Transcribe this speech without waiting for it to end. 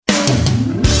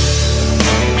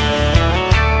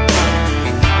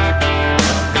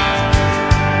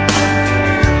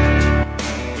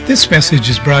This message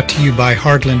is brought to you by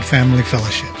Heartland Family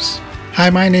Fellowships. Hi,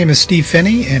 my name is Steve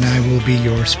Finney, and I will be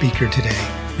your speaker today.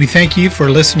 We thank you for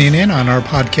listening in on our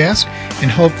podcast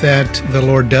and hope that the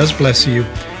Lord does bless you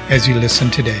as you listen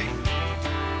today.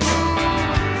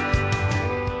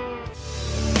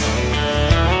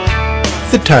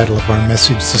 The title of our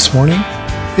message this morning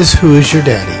is Who is Your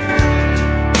Daddy?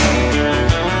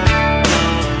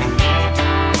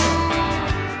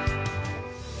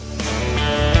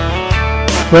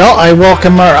 Well, I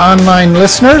welcome our online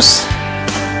listeners.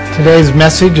 Today's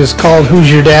message is called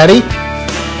Who's Your Daddy?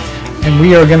 And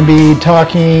we are going to be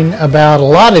talking about a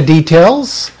lot of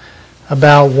details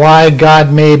about why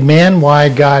God made men, why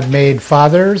God made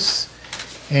fathers,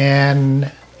 and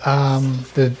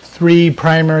the three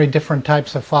primary different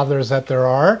types of fathers that there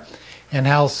are, and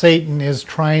how Satan is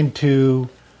trying to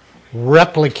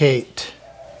replicate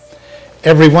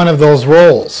every one of those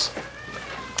roles.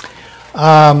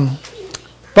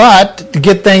 But to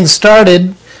get things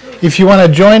started, if you want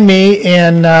to join me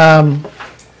in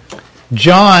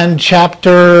John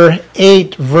chapter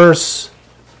 8, verse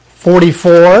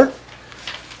 44.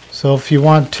 So if you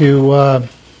want to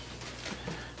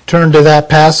turn to that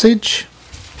passage.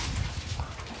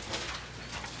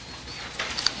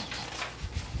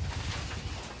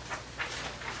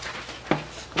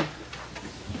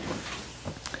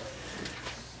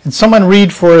 And someone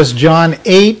read for us John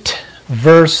 8,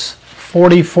 verse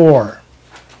 44.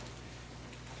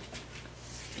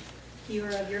 You are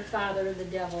of your father, the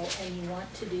devil, and you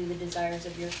want to do the desires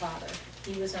of your father.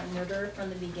 He was a murderer from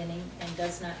the beginning and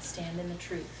does not stand in the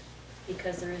truth,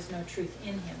 because there is no truth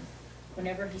in him.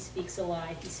 Whenever he speaks a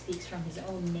lie, he speaks from his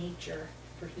own nature,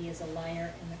 for he is a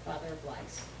liar and the father of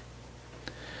lies.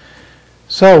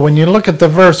 So when you look at the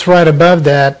verse right above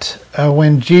that,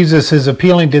 when Jesus is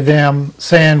appealing to them,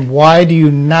 saying, why do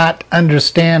you not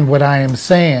understand what I am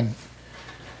saying?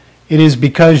 It is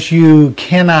because you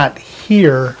cannot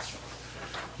hear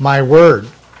my word.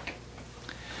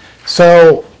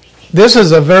 So this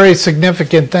is a very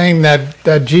significant thing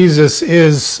that Jesus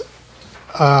is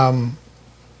not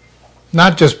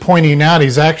just pointing out,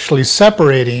 he's actually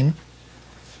separating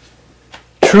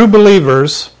true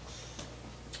believers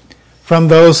from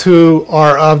those who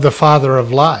are of the father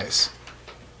of lies.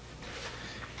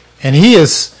 And he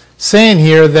is saying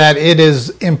here that it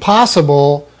is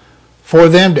impossible for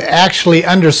them to actually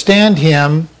understand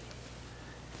him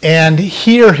and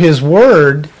hear his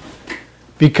word,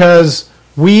 because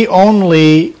we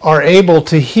only are able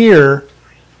to hear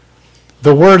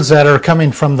the words that are coming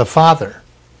from the Father,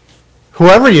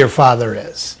 whoever your father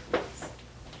is.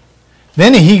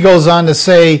 Then he goes on to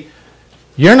say,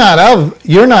 you're not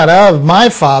of my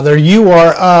father, you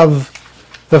are of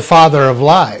the father of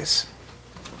lies.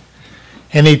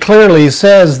 And he clearly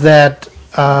says that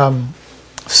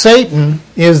Satan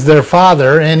is their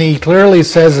father, and he clearly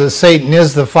says that Satan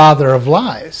is the father of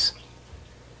lies.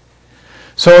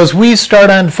 So as we start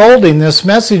unfolding this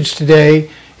message today,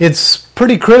 it's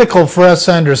pretty critical for us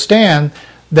to understand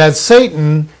that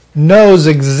Satan knows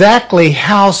exactly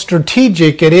how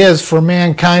strategic it is for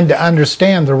mankind to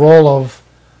understand the role of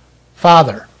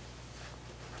father.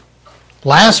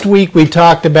 Last week we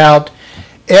talked about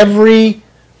every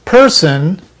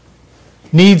person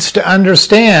needs to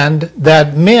understand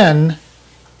that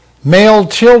male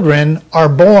children are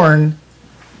born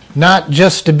not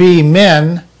just to be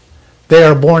men, they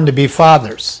are born to be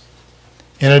fathers.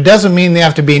 And it doesn't mean they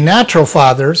have to be natural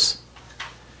fathers,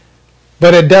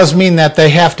 but it does mean that they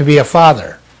have to be a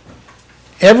father.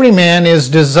 Every man is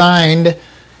designed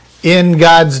in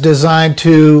God's design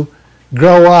to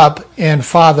grow up and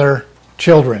father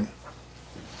children.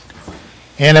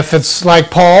 And if it's like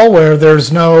Paul, where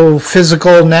there's no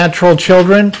physical, natural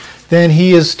children, then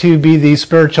he is to be the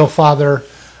spiritual father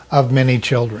of many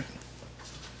children.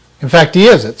 In fact, he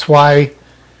is. It's why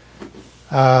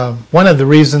one of the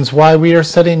reasons why we are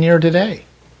sitting here today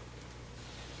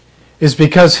is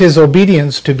because his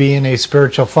obedience to being a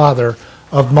spiritual father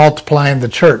of multiplying the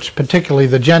church, particularly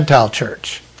the Gentile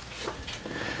church.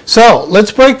 So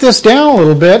let's break this down a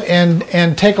little bit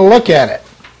and take a look at it.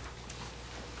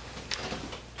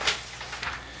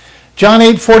 John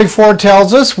 8:44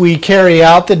 tells us we carry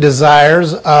out the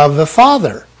desires of the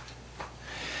Father.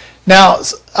 Now,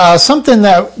 something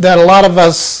that a lot of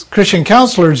us Christian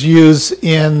counselors use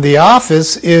in the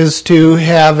office is to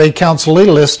have a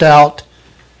counselee list out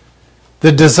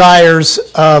the desires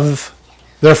of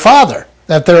their father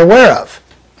that they're aware of.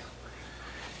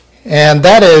 And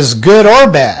that is good or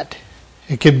bad.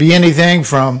 It could be anything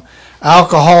from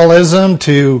alcoholism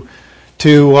to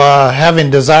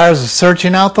having desires of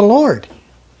searching out the Lord.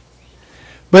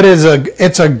 But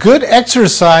it's a good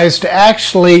exercise to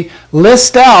actually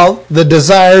list out the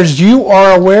desires you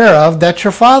are aware of that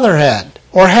your father had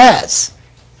or has.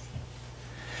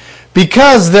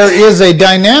 Because there is a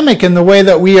dynamic in the way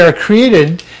that we are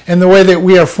created and the way that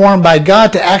we are formed by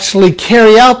God to actually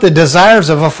carry out the desires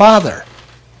of a father.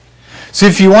 So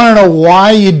if you want to know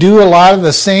why you do a lot of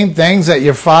the same things that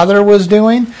your father was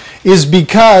doing, is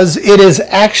because it is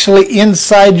actually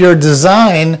inside your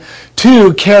design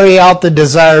to carry out the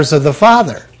desires of the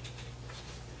Father.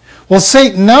 Well,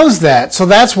 Satan knows that, so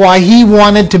that's why he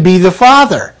wanted to be the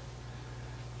Father.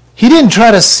 He didn't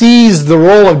try to seize the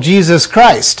role of Jesus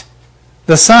Christ,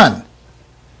 the Son.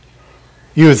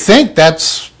 You would think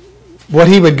that's what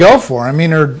he would go for. I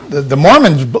mean, or the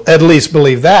Mormons at least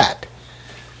believe that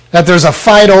there's a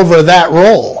fight over that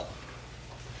role.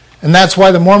 And that's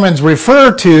why the Mormons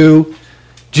refer to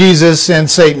Jesus and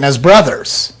Satan as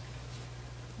brothers.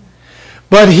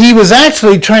 But he was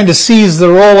actually trying to seize the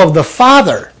role of the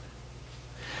Father,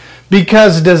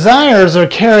 because desires are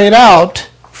carried out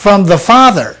from the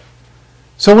Father.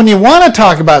 So when you want to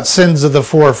talk about sins of the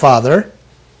forefather,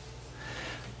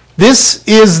 this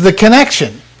is the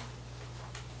connection.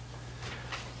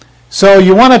 So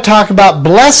you want to talk about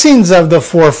blessings of the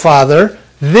forefather,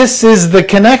 this is the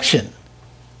connection.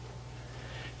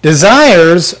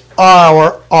 Desires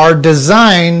are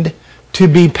designed to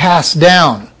be passed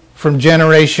down from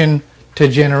generation to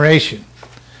generation.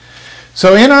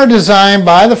 So in our design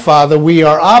by the Father, we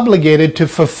are obligated to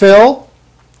fulfill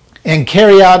and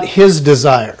carry out his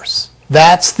desires.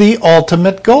 That's the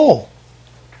ultimate goal.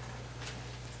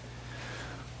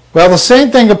 Well, the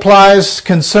same thing applies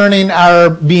concerning our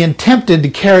being tempted to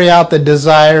carry out the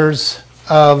desires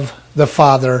of the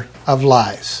father of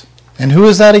lies. And who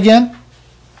is that again?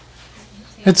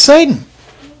 It's Satan.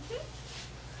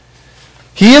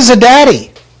 He is a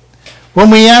daddy. When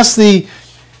we ask the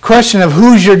question of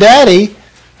who's your daddy,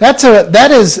 that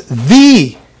is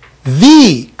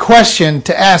the question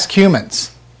to ask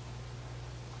humans.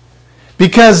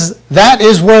 Because that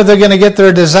is where they're going to get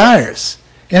their desires.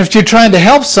 And if you're trying to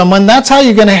help someone, that's how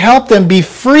you're going to help them be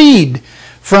freed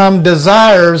from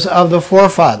desires of the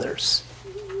forefathers.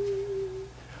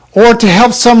 Or to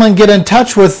help someone get in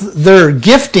touch with their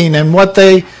gifting and what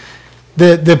the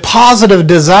positive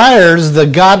desires, the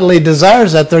godly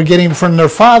desires that they're getting from their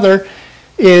father,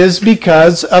 is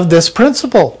because of this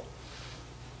principle.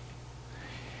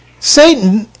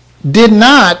 Satan did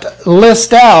not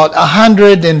list out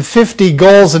 150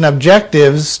 goals and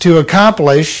objectives to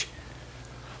accomplish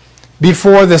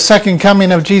before the second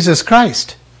coming of Jesus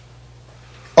Christ.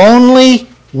 Only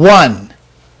one.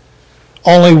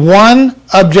 Only one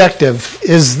objective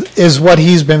is what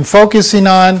he's been focusing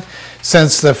on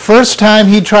since the first time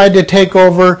he tried to take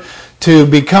over, to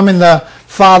becoming the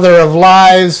father of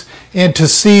lies and to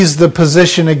seize the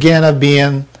position again of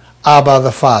being Abba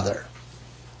the Father.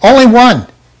 Only one.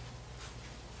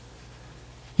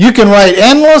 You can write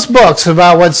endless books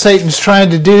about what Satan's trying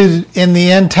to do in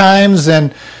the end times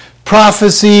and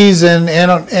prophecies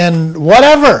and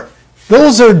whatever.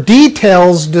 Those are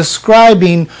details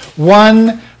describing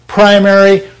one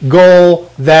primary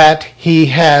goal that he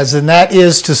has, and that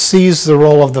is to seize the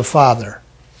role of the Father.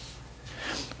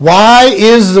 Why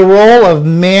is the role of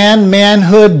man,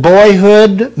 manhood,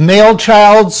 boyhood, male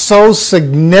child so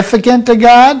significant to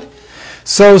God?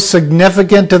 So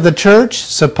significant to the church,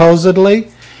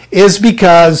 supposedly, is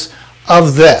because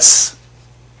of this.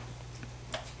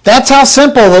 That's how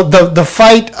simple the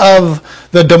fight of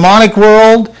the demonic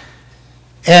world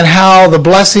and how the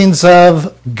blessings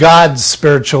of God's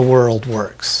spiritual world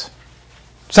works.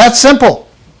 It's that simple.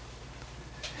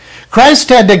 Christ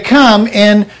had to come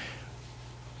and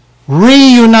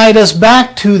reunite us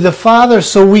back to the Father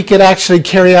so we could actually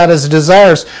carry out his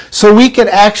desires. So we could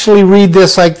actually read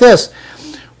this like this.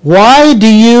 Why do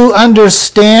you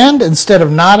understand instead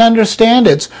of not understand?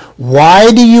 It's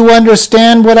why do you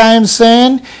understand what I am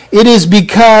saying? It is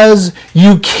because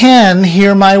you can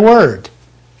hear my word.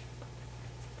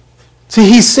 See,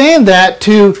 he's saying that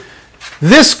to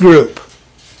this group.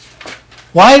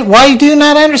 Why do you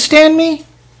not understand me?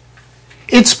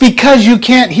 It's because you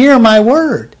can't hear my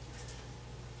word.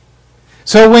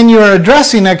 So when you're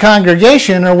addressing a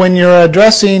congregation or when you're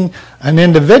addressing an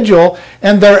individual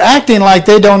and they're acting like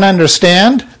they don't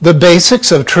understand the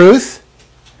basics of truth,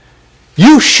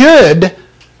 you should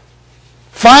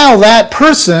file that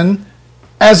person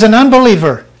as an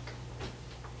unbeliever.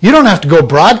 You don't have to go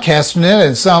broadcasting it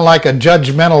and sound like a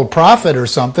judgmental prophet or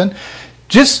something.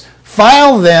 Just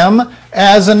file them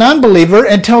as an unbeliever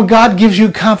until God gives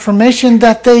you confirmation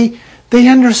that they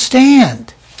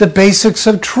understand the basics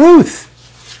of truth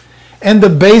and the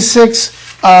basics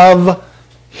of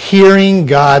hearing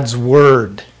God's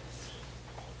word.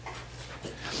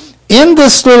 In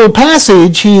this little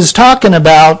passage, he's talking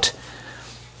about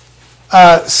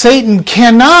Satan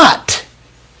cannot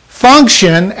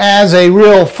function as a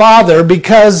real father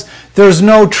because there's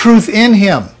no truth in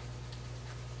him.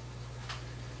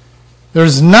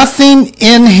 There's nothing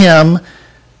in him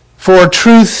for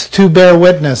truth to bear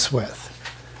witness with.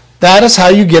 That is how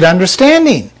you get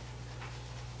understanding.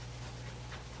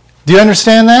 Do you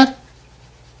understand that?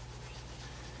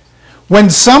 When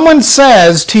someone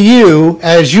says to you,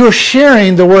 as you're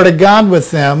sharing the Word of God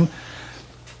with them,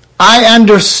 I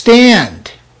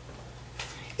understand,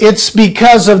 it's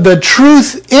because of the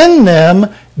truth in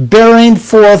them bearing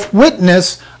forth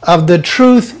witness of the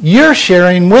truth you're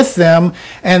sharing with them,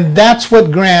 and that's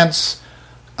what grants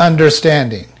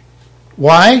understanding.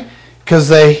 Why? Because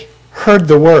they heard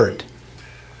the Word.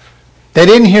 They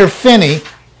didn't hear Finney.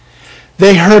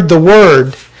 They heard the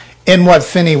Word in what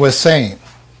Finney was saying.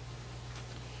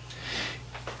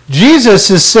 Jesus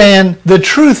is saying the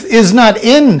truth is not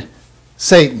in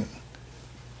Satan.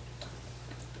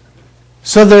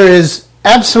 So there is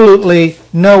absolutely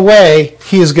no way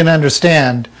he is going to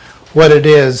understand what it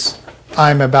is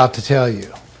I'm about to tell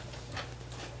you.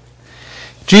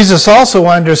 Jesus also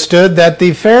understood that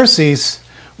the Pharisees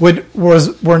were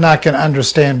not going to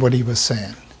understand what he was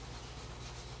saying.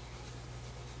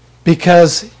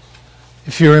 Because,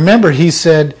 if you remember, he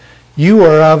said, you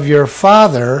are of your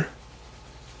father.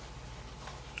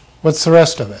 What's the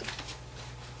rest of it?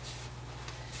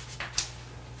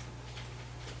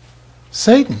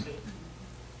 Satan.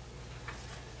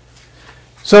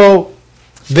 So,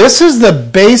 this is the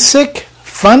basic,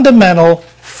 fundamental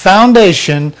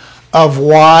foundation of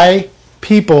why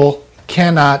people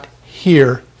cannot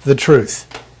hear the truth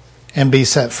and be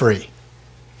set free.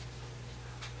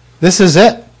 This is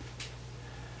it.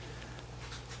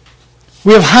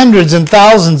 We have hundreds and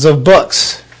thousands of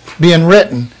books being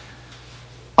written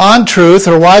on truth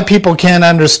or why people can't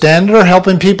understand it or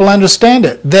helping people understand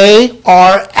it. They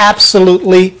are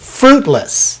absolutely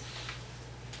fruitless.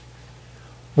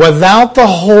 Without the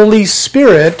Holy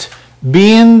Spirit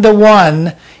being the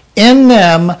one in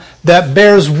them that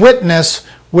bears witness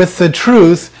with the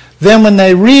truth, then when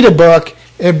they read a book,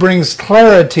 it brings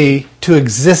clarity to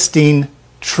existing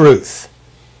truth.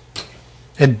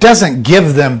 It doesn't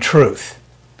give them truth.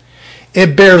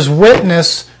 It bears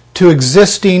witness to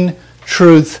existing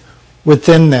truth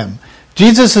within them.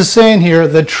 Jesus is saying here,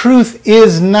 the truth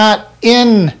is not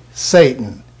in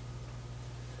Satan.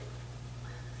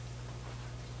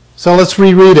 So let's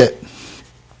reread it.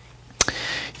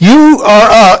 You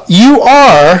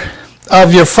are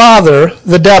of your father,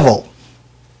 the devil,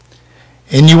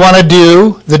 and you want to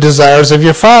do the desires of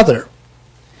your father.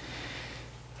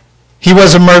 He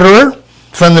was a murderer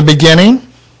from the beginning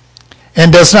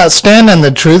and does not stand in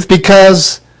the truth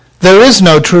because there is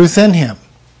no truth in him.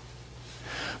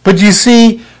 But you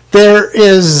see, there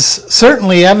is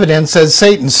certainly evidence that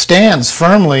Satan stands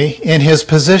firmly in his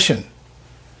position.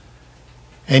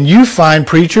 And you find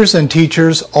preachers and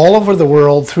teachers all over the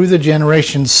world through the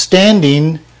generations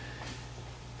standing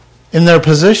in their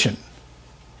position.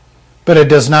 But it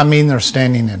does not mean they're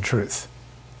standing in truth.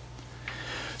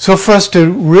 So for us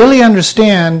to really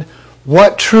understand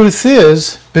what truth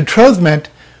is, betrothment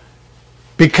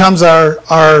becomes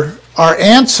our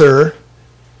answer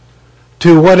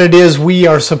to what it is we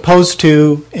are supposed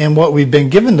to and what we've been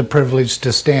given the privilege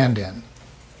to stand in.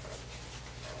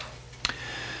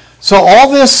 So all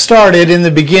this started in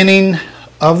the beginning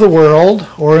of the world,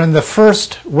 or in the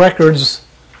first records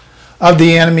of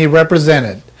the enemy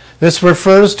represented. This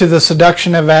refers to the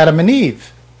seduction of Adam and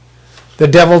Eve. The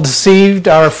devil deceived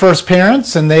our first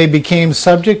parents, and they became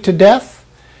subject to death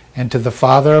and to the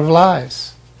father of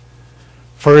lies.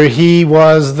 For he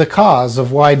was the cause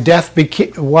of why death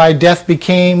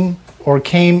became or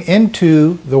came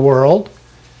into the world.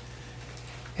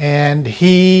 And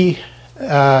he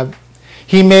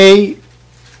may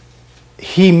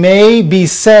be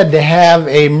said to have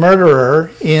a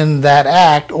murderer in that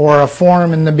act or a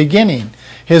form in the beginning.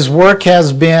 His work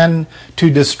has been to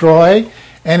destroy,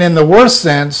 and in the worst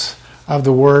sense of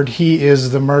the word, he is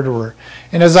the murderer.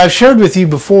 And as I've shared with you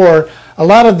before, a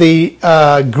lot of the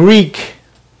Greek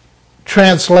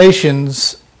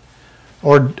translations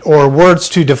or words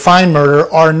to define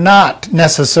murder are not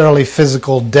necessarily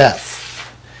physical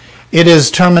death. It is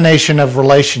termination of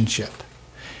relationship.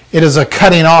 It is a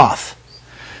cutting off.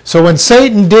 So when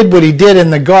Satan did what he did in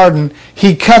the garden,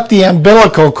 he cut the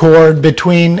umbilical cord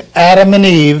between Adam and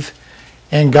Eve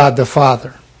and God the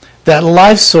Father. That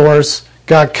life source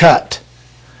got cut.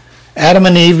 Adam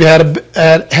and Eve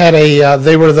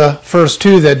they were the first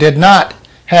two that did not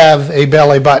have a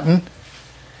belly button.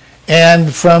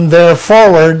 And from there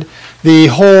forward, the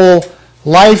whole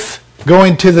life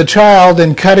going to the child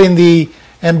and cutting the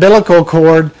umbilical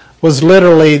cord was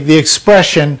literally the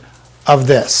expression of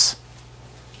this.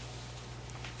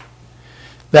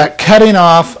 That cutting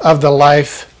off of the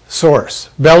life source.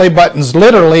 Belly buttons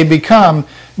literally become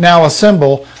now a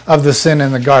symbol of the sin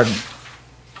in the garden.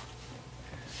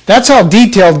 That's how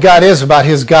detailed God is about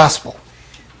his gospel.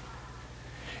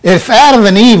 If Adam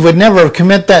and Eve would never have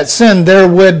committed that sin, there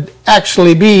would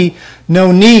actually be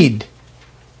no need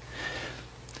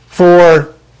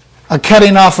for a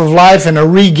cutting off of life and a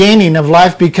regaining of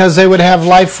life, because they would have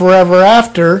life forever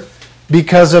after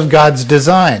because of God's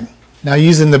design. Now,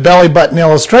 using the belly button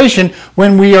illustration,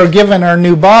 when we are given our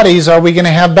new bodies, are we going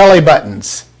to have belly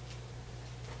buttons?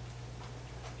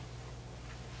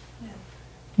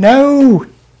 No.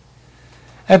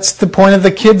 That's the point of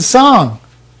the kids' song.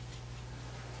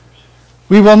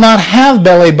 We will not have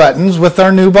belly buttons with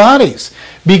our new bodies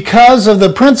because of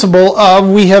the principle of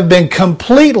we have been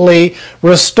completely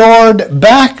restored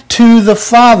back to the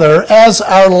Father as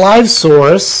our life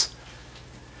source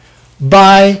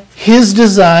by his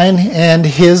design and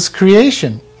his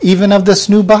creation, even of this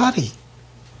new body.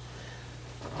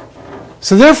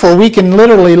 So therefore, we can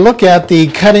literally look at the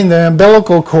cutting the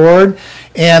umbilical cord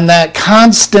and that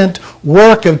constant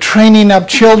work of training up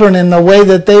children in the way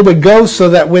that they would go so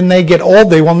that when they get old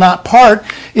they will not part,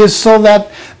 is so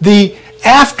that the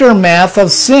aftermath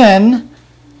of sin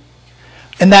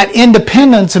and that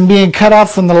independence and being cut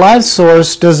off from the life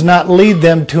source does not lead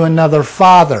them to another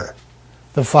father,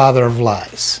 the father of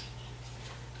lies.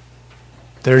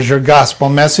 There's your gospel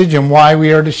message and why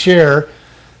we are to share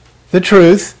the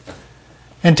truth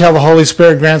until the Holy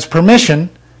Spirit grants permission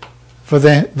for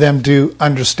them to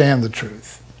understand the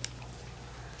truth.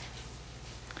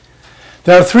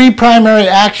 There are three primary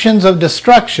actions of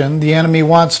destruction the enemy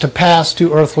wants to pass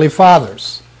to earthly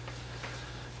fathers.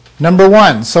 Number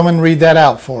one, someone read that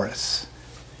out for us.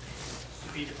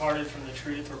 To be departed from the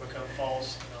truth or become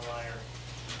false and a liar.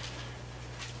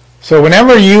 So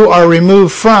whenever you are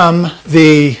removed from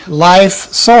the life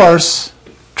source,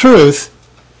 truth,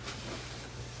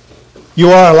 you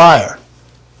are a liar.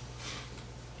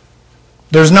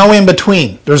 There's no in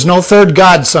between. There's no third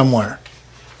God somewhere.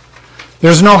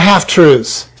 There's no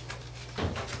half-truths.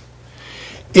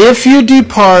 If you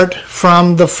depart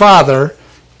from the Father,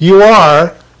 you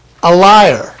are a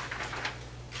liar.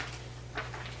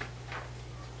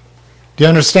 Do you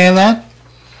understand that?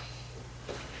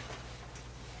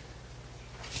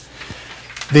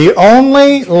 The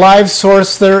only life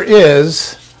source there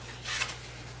is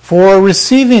for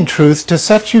receiving truth to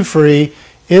set you free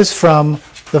is from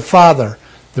the Father.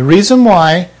 The reason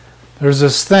why there's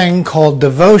this thing called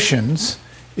devotions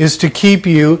is to keep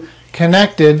you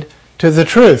connected to the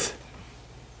truth.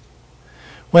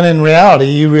 When in reality,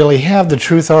 you really have the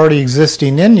truth already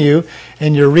existing in you,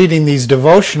 and you're reading these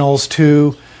devotionals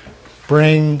to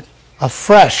bring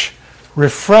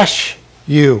refresh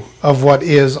you of what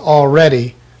is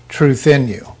already truth in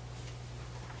you.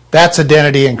 That's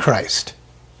identity in Christ.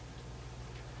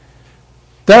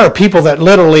 There are people that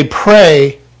literally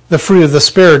pray the fruit of the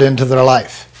Spirit into their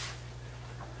life.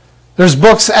 There's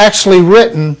books actually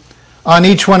written on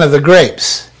each one of the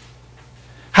grapes.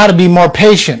 How to be more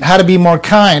patient, how to be more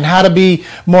kind, how to be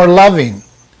more loving.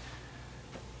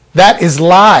 That is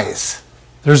lies.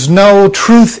 There's no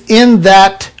truth in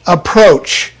that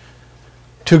approach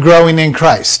to growing in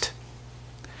Christ.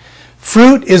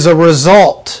 Fruit is a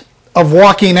result of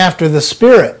walking after the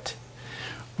Spirit,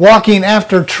 walking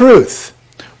after truth.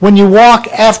 When you walk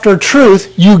after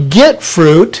truth, you get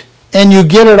fruit, and you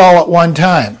get it all at one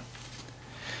time.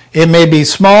 It may be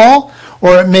small,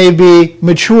 or it may be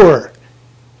mature.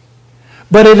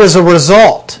 But it is a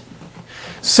result.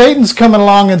 Satan's coming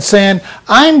along and saying,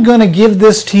 I'm going to give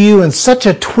this to you in such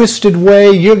a twisted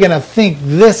way, you're going to think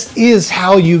this is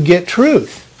how you get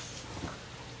truth.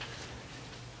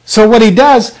 So what he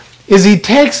does is he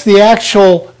takes the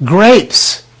actual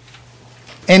grapes,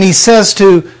 and he says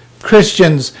to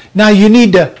Christians, now you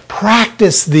need to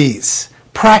practice these.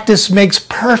 Practice makes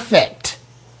perfect.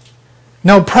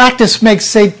 No, practice makes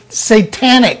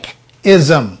satanicism.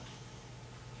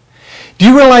 Do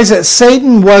you realize that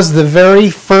Satan was the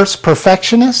very first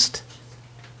perfectionist?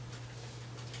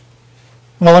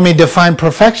 Well, let me define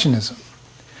perfectionism.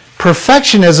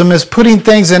 Perfectionism is putting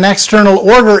things in external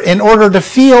order in order to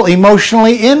feel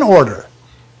emotionally in order.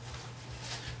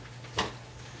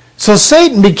 So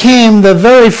Satan became the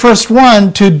very first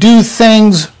one to do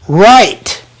things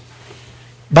right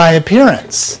by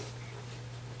appearance.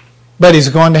 but he's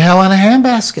going to hell in a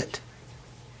handbasket.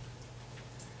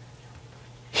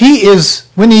 He is,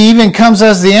 when he even comes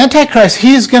as the Antichrist,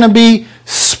 he's going to be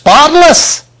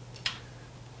spotless.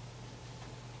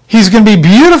 He's going to be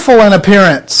beautiful in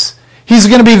appearance. He's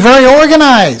going to be very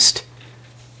organized.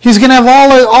 He's going to have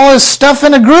all his stuff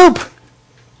in a group.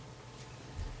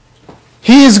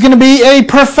 He is going to be a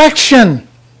perfectionist.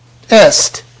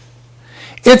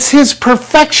 It's his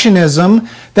perfectionism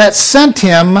that sent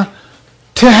him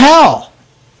to hell.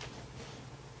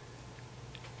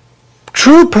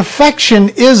 True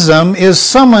perfectionism is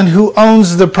someone who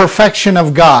owns the perfection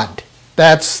of God.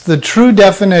 That's the true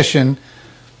definition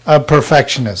of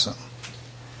perfectionism.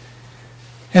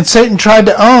 And Satan tried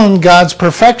to own God's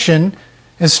perfection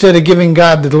instead of giving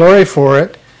God the glory for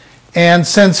it. And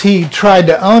since he tried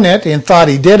to own it and thought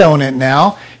he did own it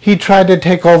now, he tried to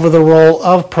take over the role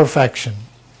of perfection,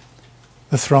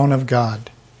 the throne of God.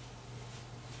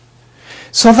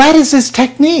 So that is his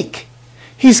technique.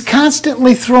 He's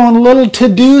constantly throwing little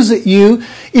to-dos at you.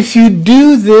 If you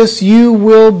do this, you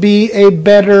will be a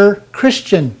better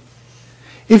Christian.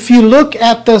 If you look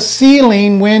at the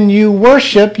ceiling when you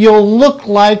worship, you'll look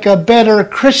like a better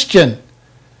Christian.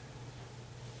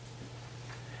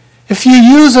 If you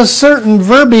use a certain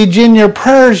verbiage in your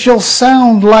prayers, you'll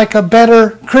sound like a better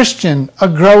Christian, a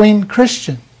growing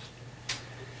Christian.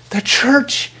 The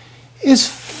church is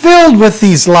filled with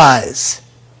these lies.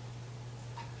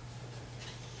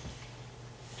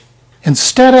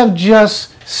 Instead of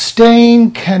just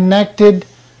staying connected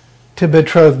to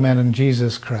betrothed men in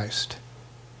Jesus Christ.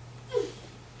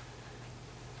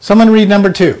 Someone read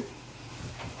number 2.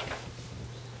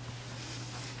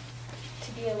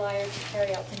 To be a liar, to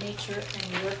carry out the nature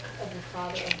and work of the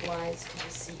father of lies, to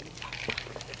deceive.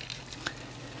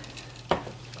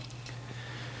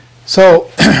 So,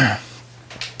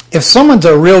 if someone's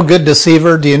a real good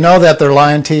deceiver, do you know that they're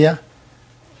lying to you?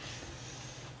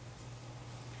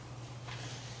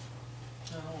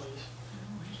 Not always.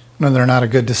 No, they're not a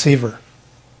good deceiver.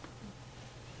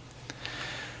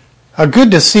 A good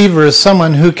deceiver is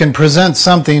someone who can present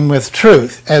something with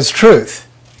truth, as truth,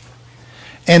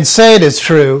 and say it is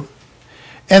true,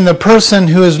 and the person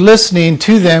who is listening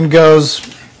to them goes,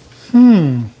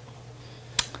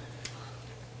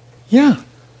 yeah,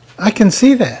 I can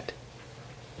see that.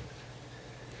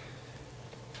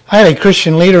 I had a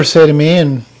Christian leader say to me,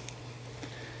 and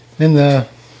in the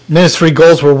ministry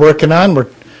goals we're working on, we're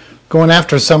going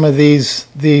after some of these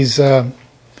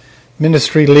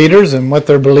ministry leaders and what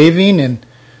they're believing, and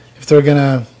if they're going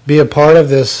to be a part of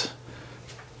this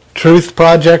truth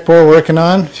project we're working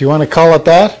on, if you want to call it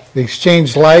that, the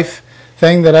Exchange Life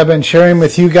thing that I've been sharing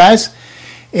with you guys.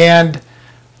 And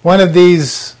one of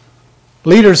these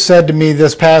leaders said to me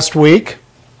this past week,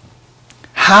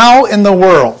 how in the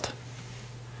world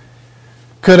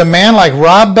could a man like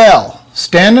Rob Bell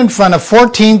stand in front of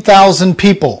 14,000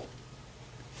 people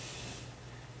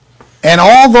and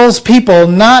all those people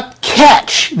not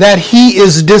catch that he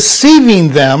is deceiving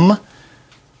them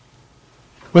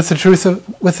with the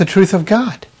truth of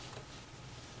God?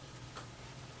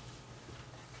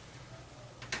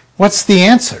 What's the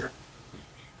answer?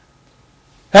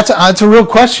 That's a real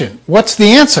question. What's the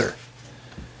answer?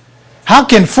 How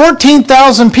can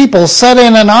 14,000 people sit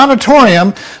in an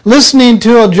auditorium listening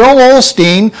to a Joel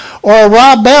Osteen or a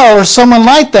Rob Bell or someone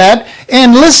like that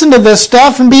and listen to this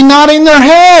stuff and be nodding their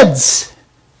heads?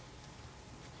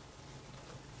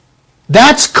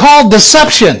 That's called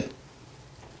deception.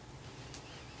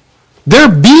 They're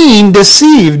being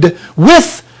deceived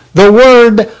with the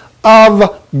Word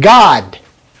of God.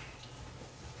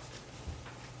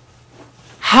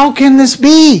 How can this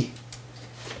be?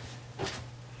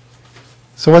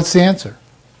 So what's the answer?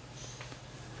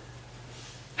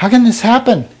 How can this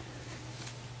happen?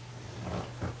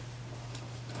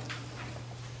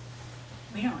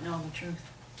 We don't know the truth.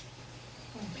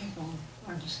 When people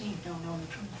are deceived, don't know the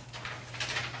truth.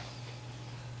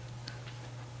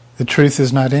 The truth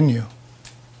is not in you.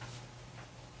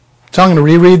 So I'm going to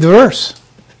reread the verse.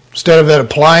 Instead of it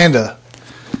applying to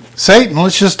Satan,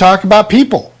 let's just talk about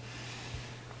people.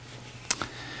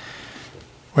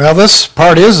 Well, this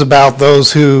part is about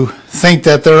those who think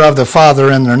that they're of the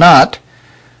Father and they're not,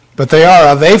 but they are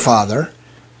of a Father.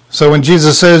 So when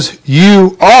Jesus says,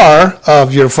 you are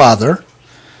of your father,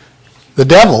 the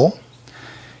devil,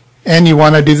 and you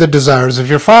want to do the desires of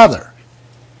your father.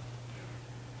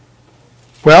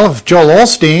 Well, if Joel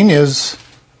Osteen is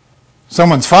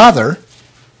someone's father,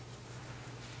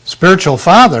 spiritual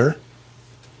father,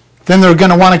 then they're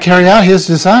going to want to carry out his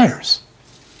desires.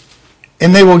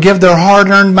 And they will give their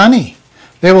hard-earned money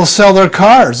They will sell their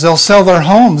cars. They'll sell their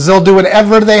homes. They'll do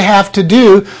whatever they have to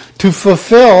do to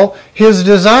fulfill his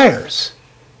desires.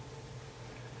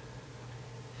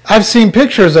 I've seen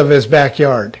pictures of his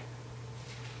backyard.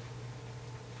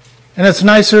 And it's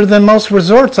nicer than most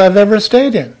resorts I've ever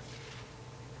stayed in.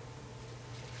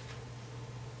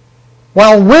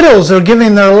 While widows are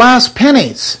giving their last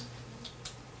pennies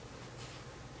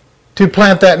to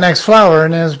plant that next flower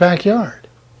in his backyard.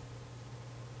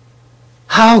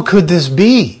 How could this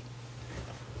be?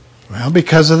 Well,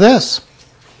 because of this.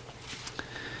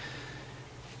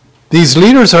 These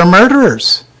leaders are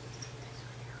murderers.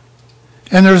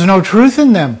 And there's no truth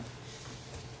in them.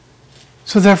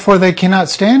 So therefore they cannot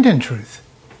stand in truth.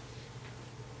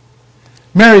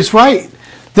 Mary's right.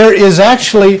 There is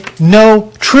actually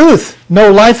no truth,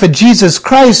 no life of Jesus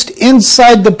Christ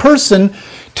inside the person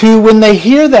to, when they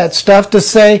hear that stuff, to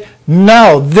say,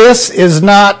 no, this is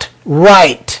not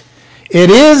right. It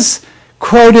is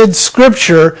quoted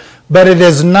scripture, but it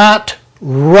is not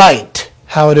right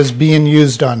how it is being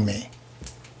used on me.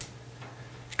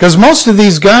 Because most of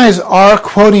these guys are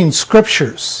quoting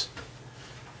scriptures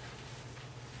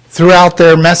throughout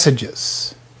their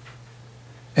messages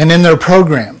and in their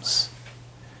programs.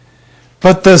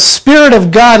 But the Spirit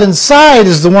of God inside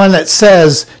is the one that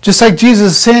says, just like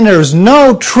Jesus is saying, there's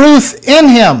no truth in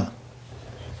him.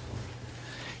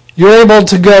 You're able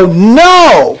to go,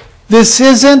 no, this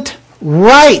isn't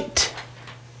right.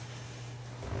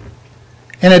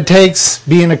 And it takes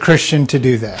being a Christian to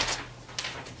do that.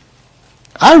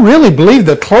 I really believe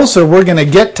the closer we're going to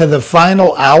get to the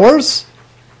final hours,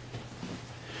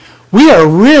 we are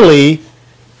really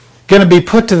going to be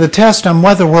put to the test on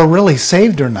whether we're really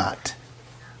saved or not.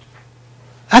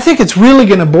 I think it's really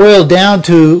going to boil down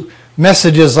to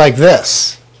messages like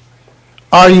this.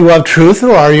 Are you of truth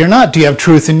or are you not? Do you have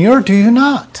truth in you or do you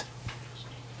not?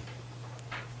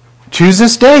 Choose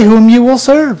this day whom you will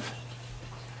serve.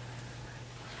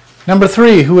 Number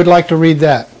 3, who would like to read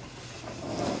that?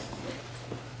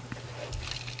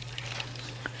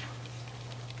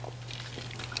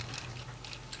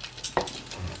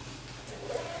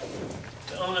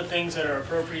 To own the things that are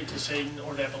appropriate to Satan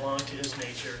or that belong to his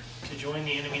nature. To join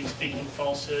the enemy in speaking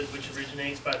falsehood, which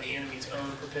originates by the enemy's own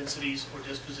propensities or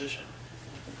disposition,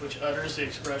 which utters the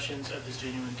expressions of his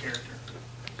genuine character.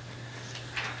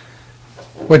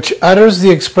 Which utters the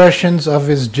expressions of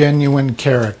his genuine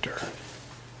character.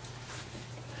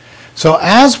 So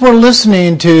as we're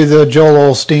listening to the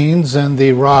Joel Osteens and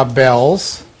the Rob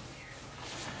Bells,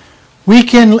 we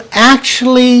can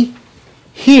actually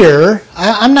hear,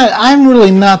 I'm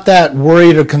really not that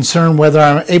worried or concerned whether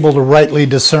I'm able to rightly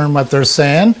discern what they're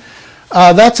saying.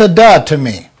 That's a duh to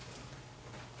me.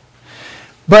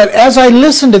 But as I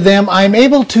listen to them, I'm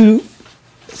able to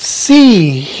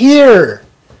see, hear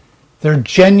their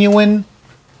genuine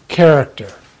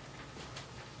character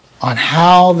on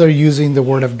how they're using the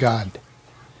Word of God.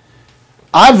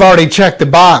 I've already checked the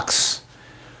box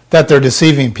that they're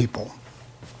deceiving people.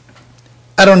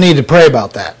 I don't need to pray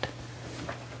about that.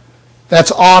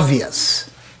 That's obvious.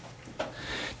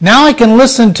 Now I can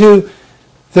listen to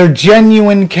their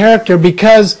genuine character,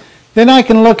 because then I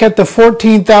can look at the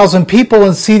 14,000 people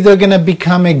and see they're going to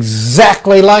become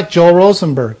exactly like Joel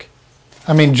Rosenberg.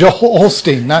 I mean, Joel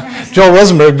Osteen. Not Joel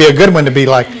Rosenberg would be a good one to be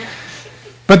like.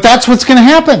 But that's what's going to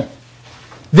happen.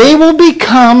 They will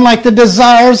become like the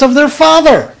desires of their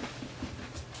father.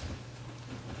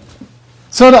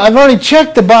 So I've already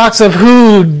checked the box of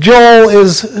who Joel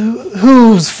is,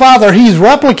 whose father he's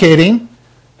replicating,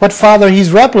 what father he's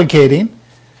replicating.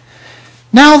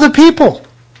 Now the people.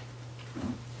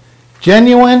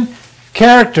 Genuine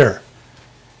character.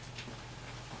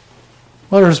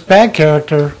 Well, there's bad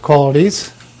character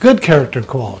qualities, good character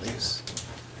qualities.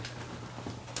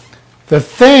 The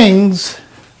things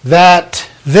that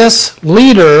this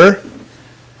leader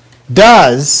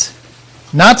does,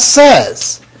 not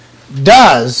says,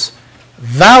 does,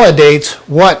 validates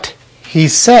what he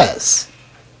says.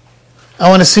 I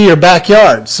want to see your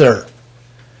backyard, sir.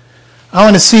 I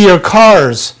want to see your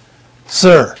cars,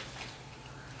 sir.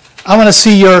 I want to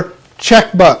see your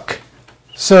checkbook,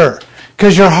 sir.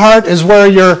 Because your heart is where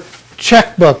your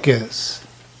checkbook is.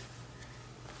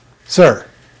 Sir,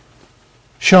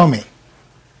 show me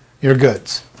your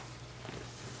goods.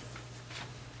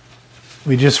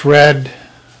 We just read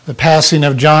the passing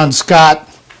of John Scott,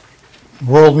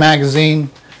 World Magazine.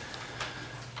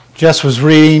 Jess was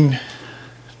reading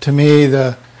to me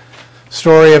the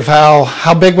story of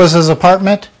how big was his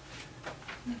apartment?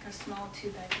 Like a small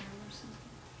 2-bedroom or something.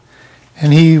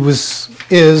 And he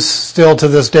is still to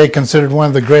this day considered one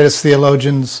of the greatest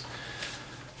theologians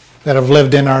that have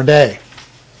lived in our day.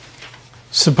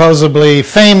 supposedly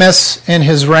famous in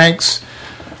his ranks,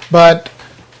 but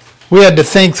we had to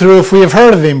think through if we have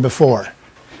heard of him before.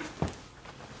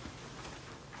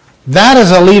 That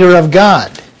is a leader of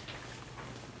God.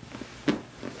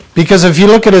 Because if you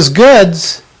look at his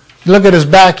goods, you look at his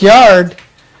backyard,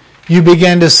 you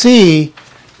begin to see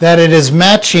that it is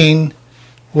matching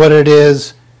what it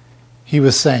is he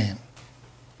was saying.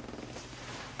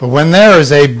 But when there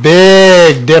is a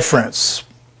big difference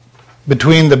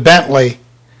between the Bentley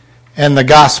and the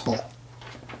gospel,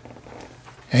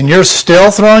 and you're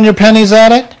still throwing your pennies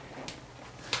at it,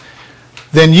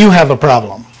 then you have a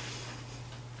problem.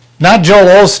 Not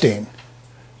Joel Osteen.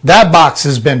 That box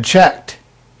has been checked.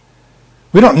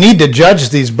 We don't need to judge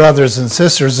these brothers and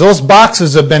sisters. Those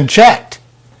boxes have been checked.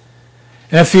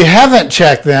 And if you haven't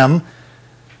checked them,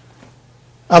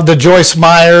 of the Joyce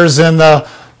Meyers and the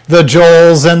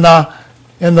Joels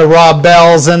and the Rob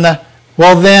Bells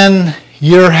well, then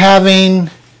you're having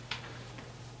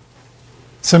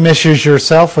some issues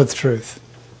yourself with truth.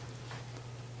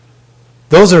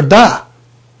 Those are duh.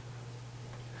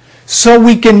 So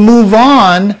we can move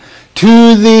on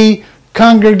to the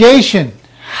congregation.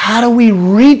 How do we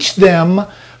reach them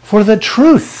for the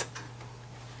truth?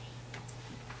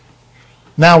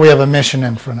 Now we have a mission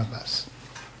in front of us.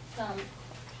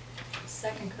 2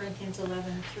 Corinthians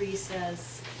 11:3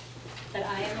 says that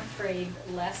I am afraid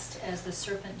lest as the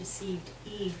serpent deceived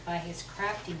Eve by his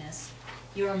craftiness,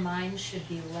 your mind should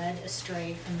be led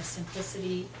astray from the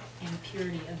simplicity and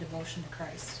purity of devotion to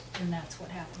Christ. And that's what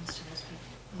happens to those people.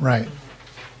 Right.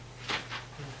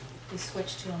 They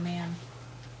switch to a man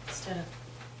instead of,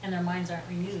 and their minds aren't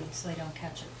renewed, so they don't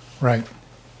catch it. Right.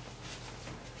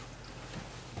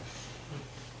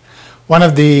 One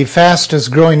of the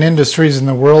fastest growing industries in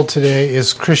the world today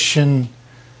is Christian,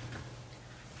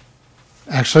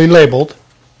 actually labeled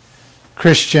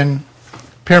Christian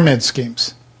pyramid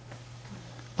schemes,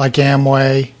 like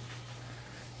Amway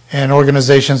and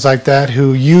organizations like that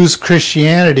who use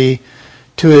Christianity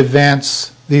to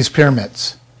advance these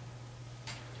pyramids.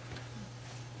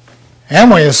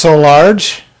 Amway is so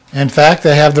large, in fact,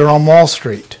 they have their own Wall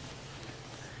Street.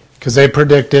 Because they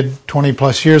predicted 20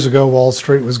 plus years ago Wall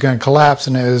Street was going to collapse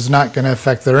and it is not going to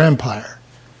affect their empire.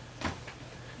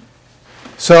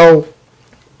 So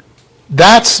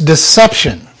that's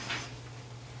deception.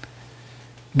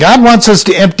 God wants us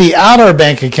to empty out our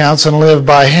bank accounts and live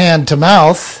by hand to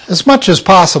mouth as much as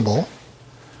possible,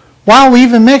 while we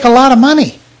even make a lot of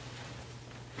money.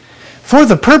 For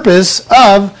the purpose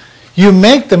of you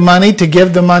make the money to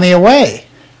give the money away.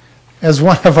 As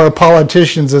one of our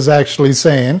politicians is actually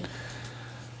saying,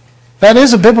 that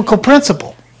is a biblical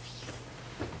principle.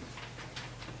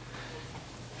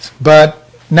 But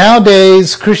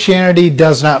nowadays, Christianity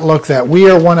does not look that. We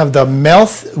are one of the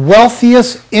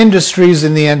wealthiest industries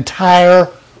in the entire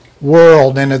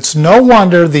world, and it's no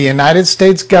wonder the United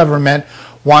States government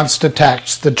wants to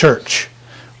tax the church.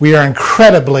 We are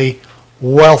incredibly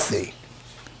wealthy.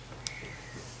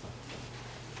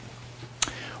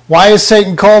 Why is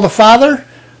Satan called a father?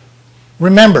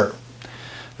 Remember,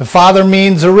 the father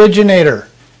means originator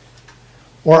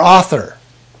or author.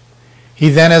 He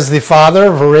then is the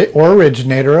father or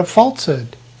originator of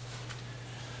falsehood.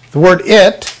 The word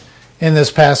it in this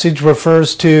passage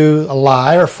refers to a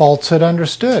lie or falsehood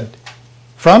understood.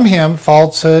 From him,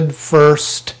 falsehood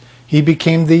first. He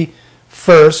became the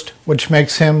first, which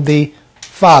makes him the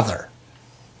father.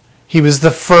 He was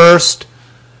the first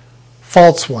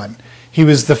false one. He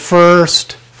was the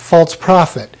first false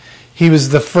prophet. He was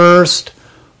the first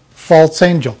false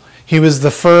angel. He was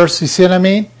the first, you see what I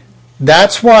mean?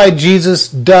 That's why Jesus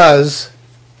does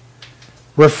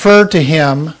refer to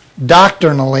him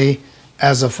doctrinally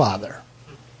as a father.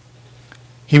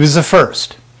 He was the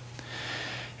first.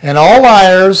 And all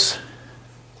liars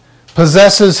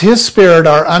possesses his spirit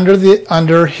are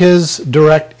under his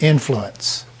direct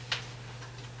influence.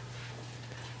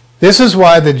 This is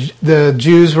why the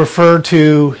Jews refer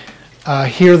to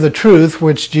hear the truth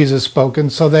which Jesus spoke,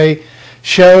 and so they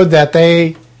showed that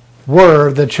they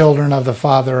were the children of the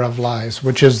father of lies,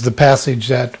 which is the passage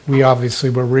that we obviously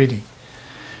were reading.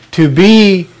 To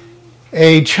be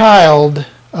a child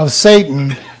of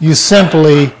Satan, you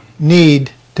simply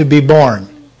need to be born.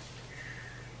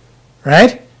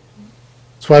 Right?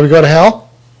 That's why we go to hell.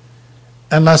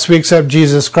 Unless we accept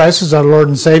Jesus Christ as our Lord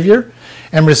and Savior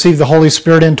and receive the Holy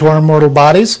Spirit into our mortal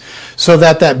bodies, so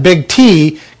that big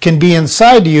T can be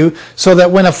inside you, so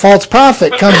that when a false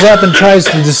prophet comes up and tries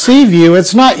to deceive you,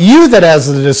 it's not you that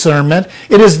has the discernment,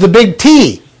 it is the big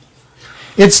T.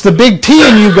 It's the big T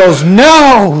in you goes,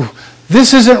 no,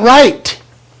 this isn't right.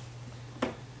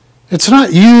 It's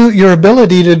not your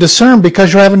ability to discern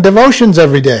because you're having devotions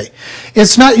every day.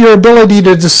 It's not your ability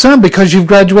to discern because you've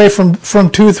graduated from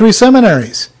 2 or 3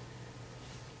 seminaries.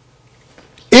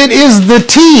 It is the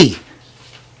T.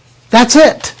 That's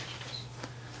it.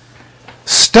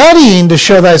 Studying to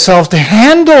show thyself to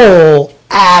handle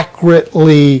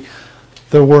accurately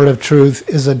the word of truth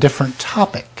is a different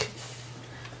topic.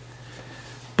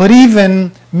 But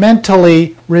even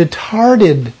mentally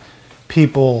retarded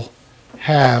people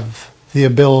have the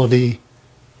ability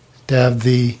to have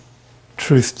the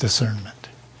truth discernment.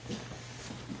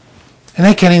 And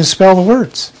they can't even spell the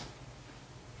words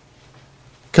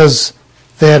because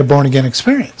they had a born-again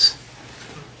experience.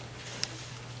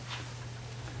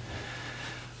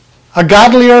 A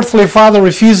godly earthly father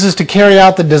refuses to carry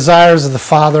out the desires of the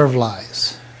father of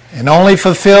lies and only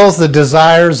fulfills the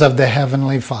desires of the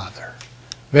heavenly Father.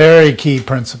 Very key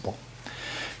principle.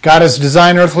 God has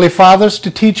designed earthly fathers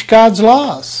to teach God's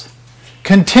laws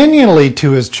continually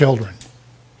to his children.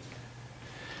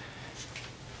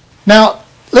 Now,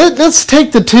 let's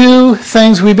take the 2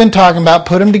 things we've been talking about,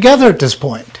 put them together at this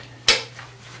point.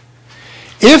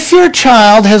 If your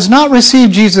child has not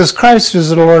received Jesus Christ as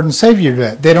the Lord and Savior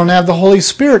yet, they don't have the Holy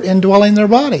Spirit indwelling their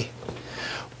body,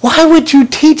 why would you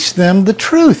teach them the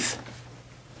truth?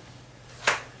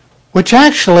 Which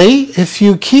actually, if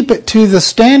you keep it to the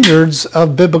standards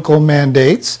of biblical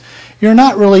mandates, you're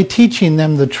not really teaching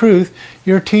them the truth,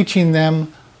 you're teaching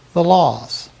them the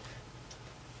laws.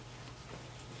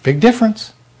 Big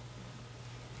difference.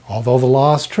 Although the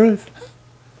law is truth.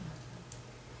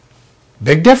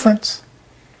 Big difference.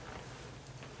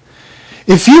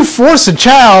 If you force a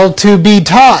child to be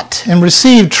taught and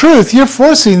receive truth, you're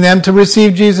forcing them to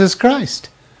receive Jesus Christ.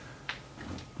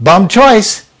 Bum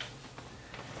choice.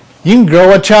 You can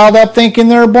grow a child up thinking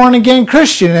they're a born-again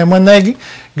Christian, and when they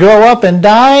grow up and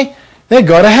die, they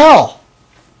go to hell.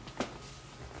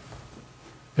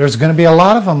 There's going to be a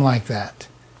lot of them like that.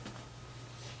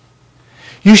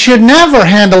 You should never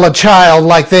handle a child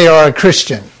like they are a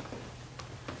Christian.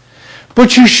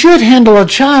 But you should handle a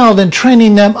child in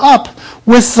training them up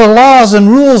with the laws and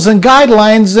rules and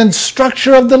guidelines and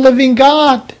structure of the living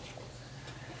God.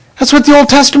 That's what the Old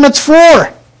Testament's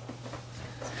for.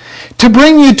 To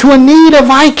bring you to a need of,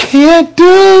 I can't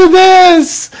do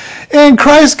this. And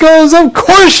Christ goes, of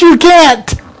course you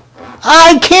can't.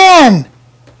 I can.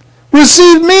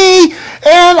 Receive me,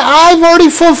 and I've already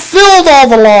fulfilled all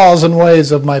the laws and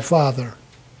ways of my Father.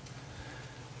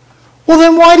 Well,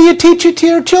 then why do you teach it to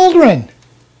your children?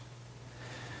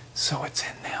 So it's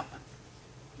in them.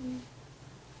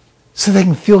 So they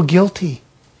can feel guilty.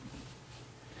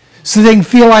 So they can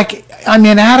feel like I'm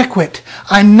inadequate.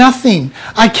 I'm nothing.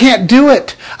 I can't do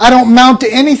it. I don't amount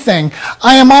to anything.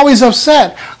 I am always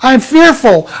upset. I'm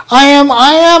fearful. I am,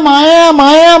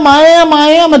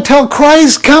 until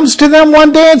Christ comes to them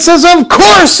one day and says, of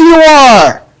course you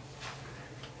are.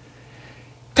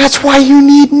 That's why you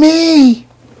need me.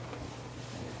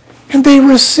 And they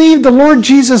receive the Lord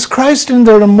Jesus Christ in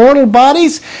their immortal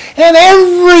bodies, and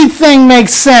everything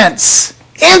makes sense.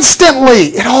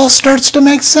 Instantly, it all starts to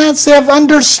make sense. They have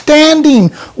understanding.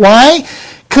 Why?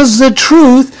 Because the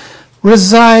truth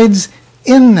resides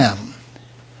in them.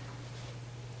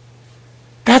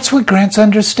 That's what grants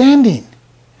understanding.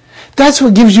 That's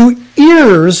what gives you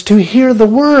ears to hear the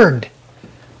word.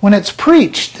 When it's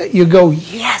preached, that you go,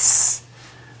 yes,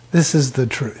 this is the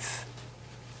truth.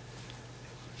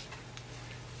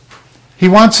 He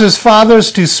wants his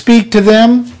fathers to speak to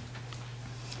them.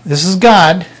 This is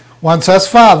God. Wants us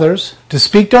fathers to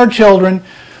speak to our children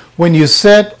when you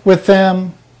sit with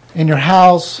them in your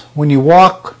house, when you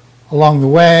walk along the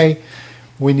way,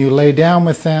 when you lay down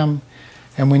with them,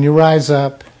 and when you rise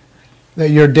up, that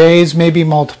your days may be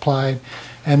multiplied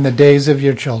and the days of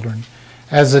your children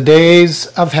as the days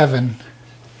of heaven.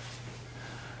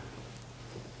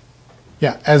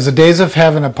 As the days of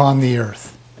heaven upon the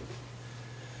earth.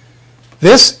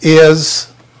 This is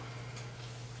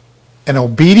an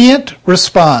obedient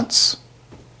response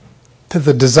to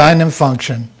the design and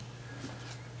function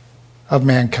of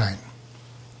mankind.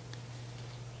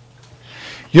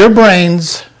 Your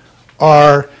brains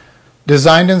are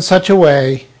designed in such a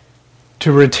way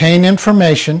to retain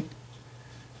information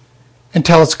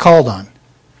until it's called on.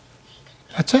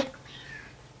 That's it.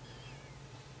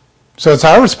 So it's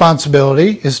our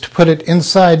responsibility is to put it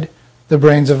inside the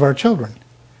brains of our children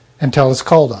until it's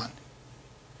called on.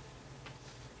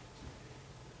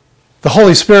 The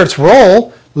Holy Spirit's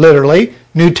role, literally,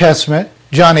 New Testament,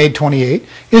 John 8:28,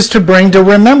 is to bring to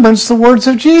remembrance the words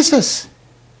of Jesus.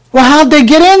 Well, how'd they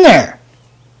get in there?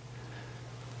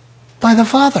 By the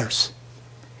fathers.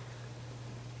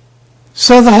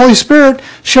 So the Holy Spirit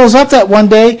shows up that one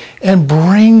day and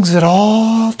brings it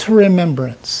all to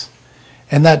remembrance.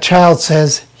 And that child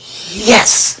says,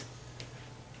 yes,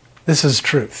 this is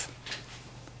truth.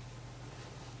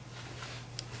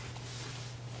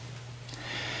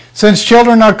 Since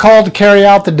children are called to carry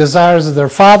out the desires of their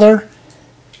father,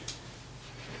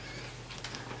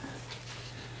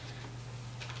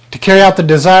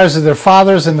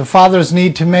 and the fathers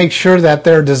need to make sure that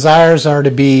their desires are to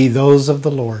be those of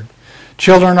the Lord.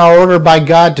 Children are ordered by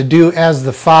God to do as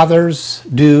the fathers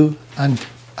do,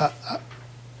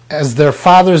 as their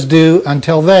fathers do,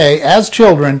 until they, as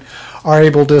children, are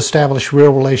able to establish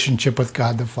real relationship with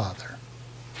God the Father.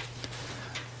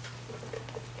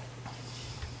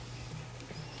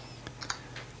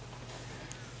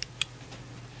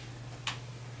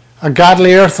 A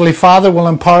godly earthly father will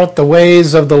impart the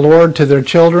ways of the Lord to their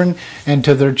children and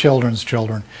to their children's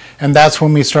children. And that's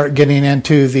when we start getting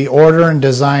into the order and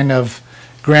design of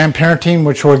grandparenting,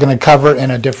 which we're going to cover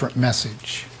in a different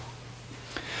message.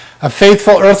 A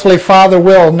faithful earthly father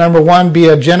will, number one, be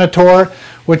a genitor,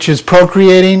 which is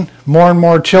procreating more and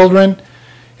more children.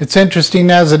 It's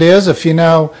interesting as it is, if you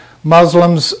know,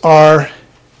 Muslims are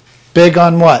big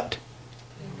on what?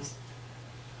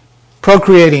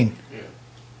 Procreating.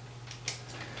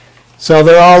 So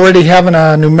they're already having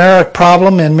a numeric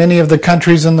problem in many of the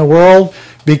countries in the world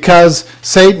because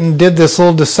Satan did this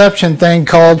little deception thing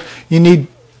called you need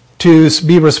to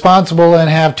be responsible and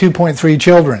have 2.3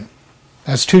 children.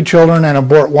 That's 2 children and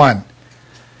abort 1.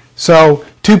 So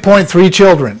 2.3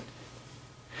 children.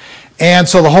 And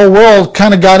so the whole world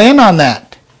kind of got in on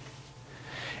that.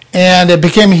 And it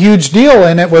became a huge deal,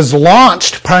 and it was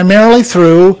launched primarily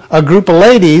through a group of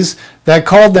ladies that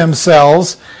called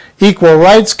themselves equal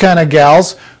rights kind of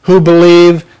gals who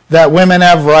believe that women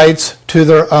have rights to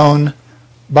their own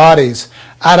bodies.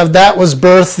 Out of that was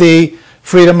birthed the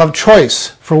freedom of choice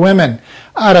for women.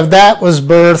 Out of that was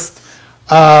birthed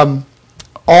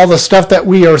all the stuff that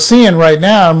we are seeing right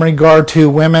now in regard to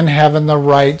women having the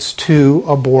rights to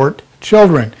abort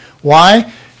children.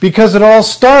 Why? Because it all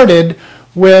started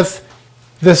with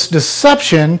this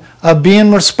deception of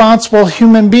being responsible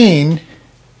human being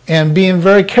and being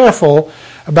very careful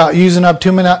about using up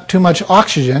too much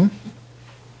oxygen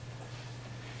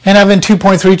and having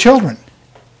 2.3 children.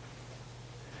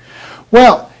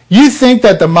 Well, you think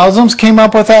that the Muslims came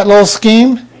up with that little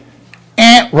scheme?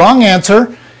 Wrong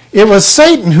answer. It was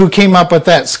Satan who came up with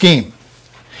that scheme.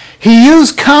 He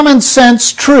used common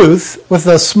sense truth with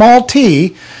a small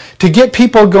t to get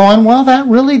people going, well, that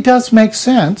really does make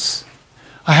sense.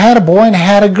 I had a boy and I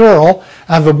had a girl.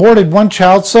 I've aborted 1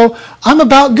 child, so I'm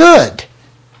about good.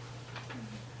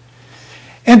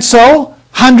 And so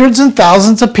hundreds and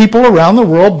thousands of people around the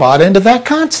world bought into that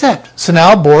concept. So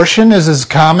now abortion is as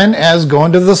common as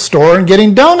going to the store and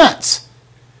getting donuts.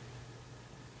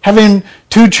 Having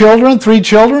 2 children, 3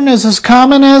 children is as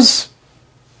common as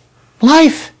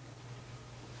life.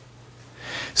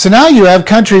 So now you have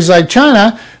countries like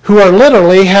China who are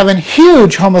literally having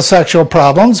huge homosexual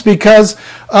problems because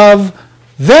of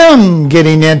them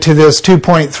getting into this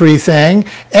 2.3 thing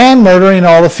and murdering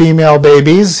all the female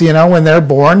babies, when they're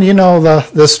born. You know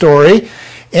the story.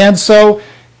 And so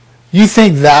you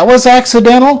think that was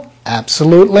accidental?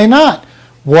 Absolutely not.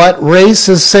 What race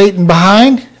is Satan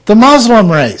behind? The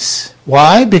Muslim race.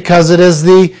 Why? Because it is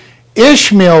the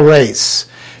Ishmael race.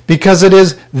 Because it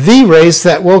is the race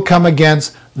that will come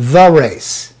against the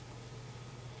race.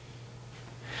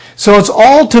 So it's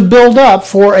all to build up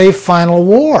for a final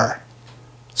war.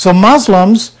 So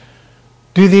Muslims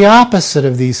do the opposite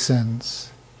of these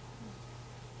sins.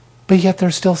 But yet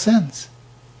they're still sins.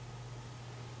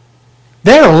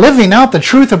 They're living out the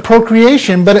truth of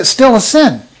procreation, but it's still a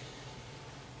sin.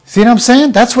 See what I'm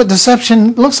saying? That's what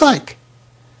deception looks like.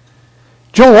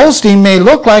 Joel Osteen may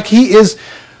look like he is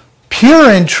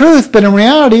pure in truth, but in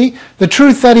reality, the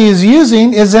truth that he is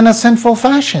using is in a sinful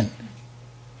fashion.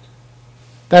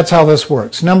 That's how this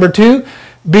works. Number 2,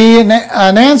 be an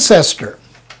ancestor.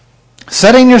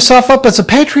 Setting yourself up as a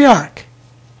patriarch.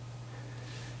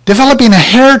 Developing a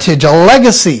heritage, a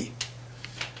legacy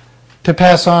to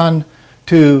pass on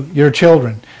to your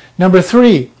children. Number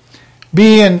 3,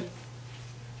 being,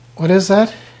 what is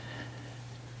that?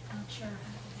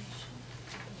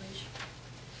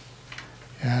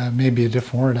 Maybe a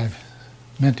different word I've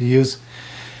meant to use.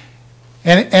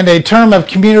 And a term of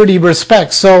community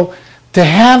respect. So to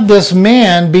have this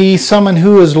man be someone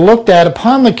who is looked at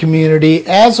upon the community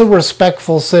as a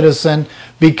respectful citizen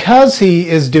because he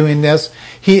is doing this,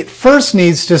 he first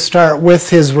needs to start with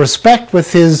his respect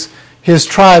with his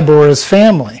tribe or his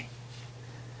family.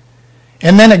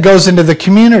 And then it goes into the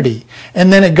community.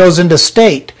 And then it goes into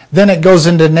state. then it goes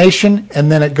into nation,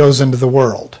 and then it goes into the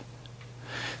world.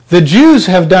 The Jews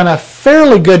have done a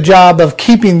fairly good job of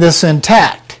keeping this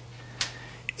intact,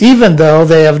 even though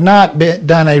they have not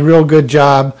done a real good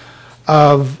job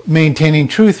of maintaining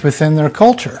truth within their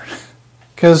culture,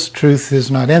 because truth is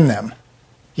not in them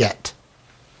yet.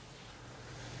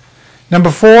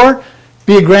 Number 4,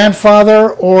 be a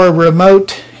grandfather or a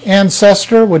remote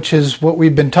ancestor, which is what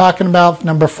we've been talking about.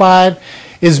 Number 5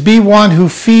 is be one who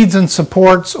feeds and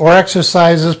supports or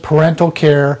exercises parental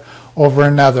care over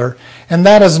another. And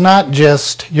that is not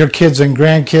just your kids and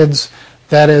grandkids.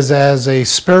 That is as a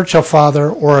spiritual father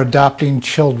or adopting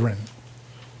children.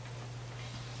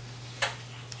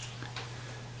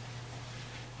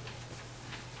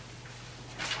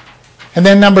 And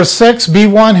then number 6, be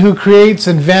one who creates,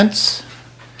 invents.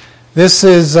 This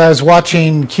is, I was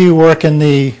watching Q work in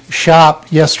the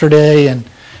shop yesterday, and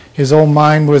his old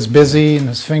mind was busy, and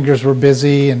his fingers were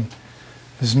busy, and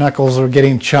his knuckles were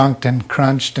getting chunked and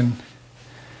crunched.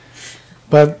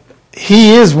 But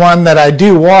he is one that I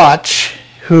do watch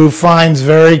who finds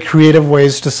very creative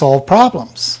ways to solve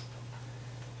problems.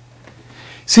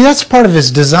 See, that's part of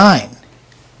his design.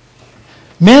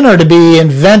 Men are to be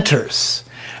inventors.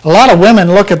 A lot of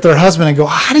women look at their husband and go,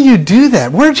 how do you do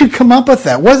that? Where did you come up with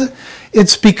that?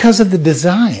 It's because of the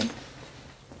design.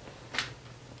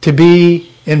 To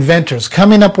be inventors,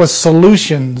 coming up with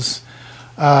solutions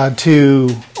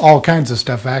to all kinds of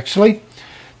stuff, actually.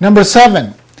 Number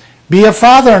 7, be a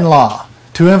father-in-law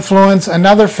to influence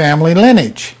another family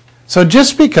lineage. So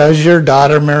just because your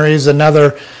daughter marries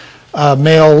another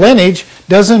male lineage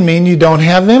doesn't mean you don't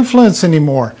have influence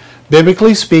anymore.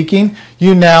 Biblically speaking,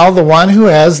 you now, the one who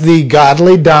has the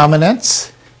godly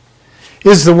dominance,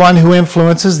 is the one who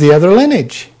influences the other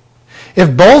lineage.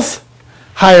 If both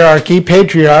hierarchy,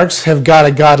 patriarchs, have got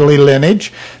a godly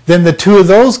lineage, then the two of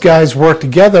those guys work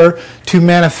together to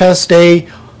manifest a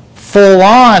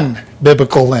full-on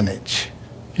biblical lineage.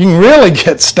 You can really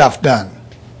get stuff done.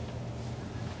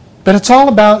 But it's all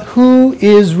about who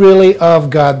is really of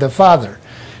God the Father.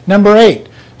 Number 8,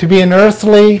 to be an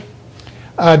earthly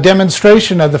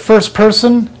demonstration of the first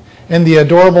person in the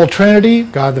adorable Trinity,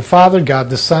 God the Father, God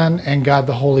the Son, and God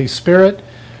the Holy Spirit.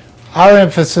 Our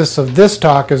emphasis of this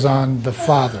talk is on the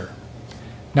Father.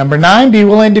 Number 9, be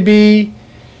willing to be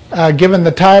given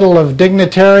the title of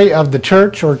dignitary of the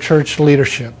church or church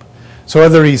leadership. So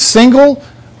whether he's single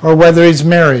or whether he's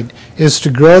married, is to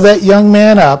grow that young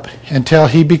man up until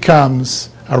he becomes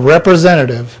a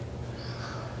representative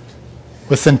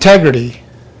with integrity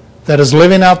that is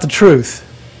living out the truth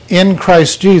in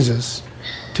Christ Jesus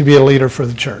to be a leader for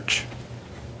the church.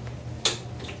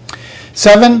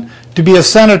 7, to be a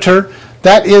senator.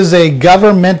 That is a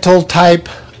governmental type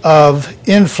of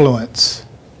influence.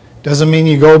 Doesn't mean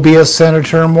you go be a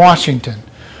senator in Washington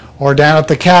or down at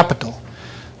the Capitol.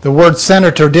 The word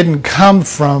senator didn't come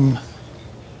from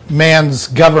man's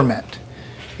government.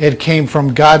 It came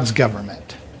from God's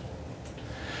government.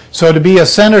 So to be a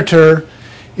senator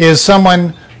is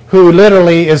someone who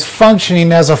literally is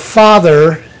functioning as a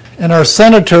father, and our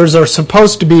senators are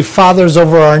supposed to be fathers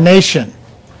over our nation.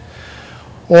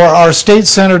 Or our state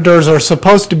senators are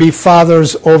supposed to be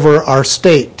fathers over our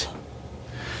state.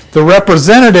 The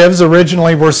representatives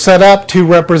originally were set up to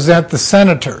represent the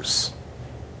senators.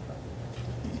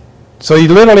 So you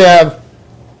literally have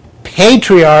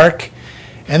patriarch,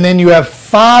 and then you have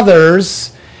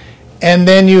fathers, and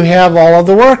then you have all of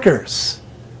the workers.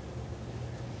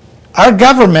 Our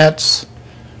governments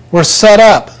were set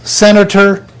up,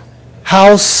 senator,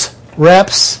 House,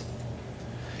 reps.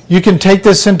 You can take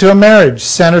this into a marriage.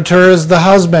 Senator is the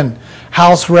husband.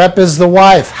 House rep is the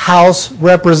wife. House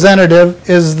representative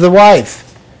is the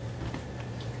wife.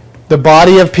 The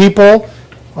body of people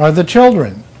are the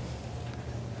children.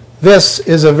 This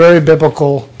is a very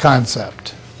biblical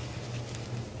concept.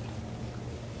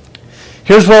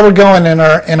 Here's where we're going in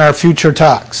our future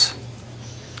talks.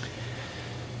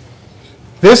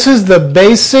 This is the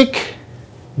basic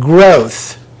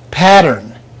growth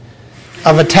pattern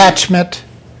of attachment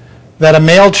that a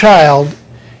male child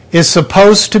is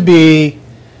supposed to be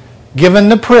given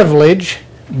the privilege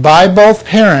by both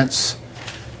parents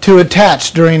to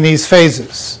attach during these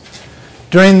phases.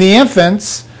 During the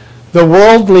infants, the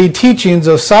worldly teachings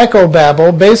of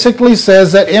psychobabble basically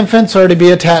says that infants are to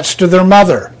be attached to their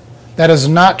mother. That is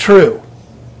not true.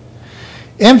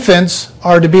 Infants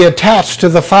are to be attached to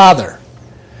the father.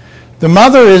 The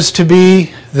mother is to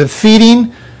be the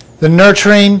feeding, the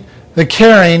nurturing, the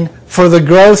caring for the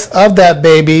growth of that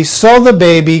baby so the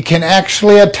baby can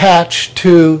actually attach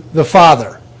to the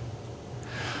father.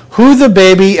 Who the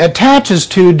baby attaches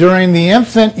to during the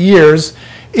infant years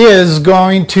is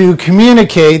going to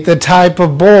communicate the type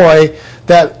of boy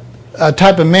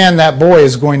type of man that boy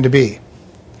is going to be.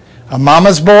 A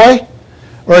mama's boy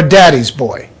or a daddy's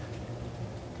boy.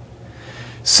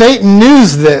 Satan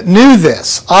knew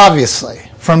this, obviously,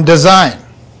 from design.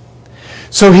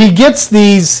 So he gets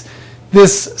this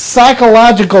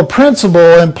psychological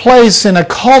principle in place in a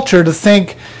culture to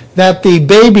think that the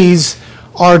babies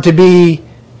are to be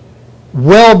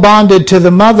well bonded to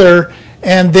the mother,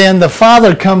 and then the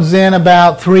father comes in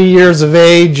about 3 years of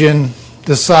age and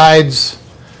decides,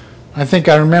 I think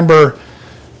I remember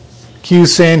Q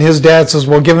saying his dad says,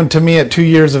 well, give him to me at 2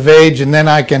 years of age and then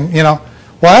I can, Well,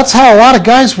 that's how a lot of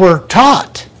guys were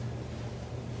taught.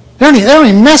 They don't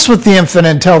even mess with the infant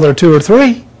until they're 2 or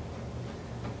 3.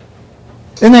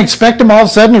 Then they expect them all of a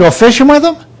sudden to go fishing with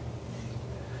them?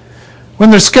 When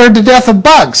they're scared to death of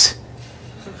bugs.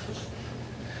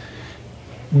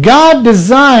 God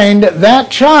designed that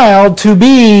child to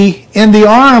be in the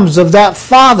arms of that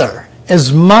father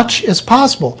as much as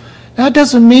possible. Now, it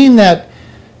doesn't mean that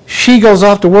she goes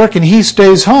off to work and he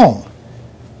stays home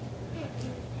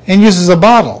and uses a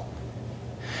bottle.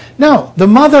 No, the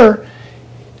mother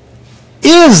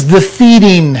is the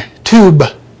feeding tube,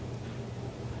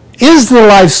 is the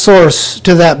life source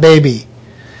to that baby.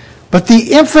 But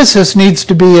the emphasis needs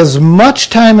to be as much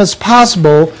time as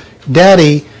possible.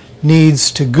 Daddy needs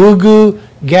to goo-goo,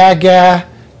 gaga,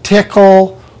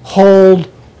 tickle, hold,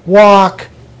 walk,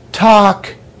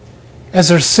 talk, as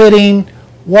they're sitting,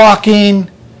 walking,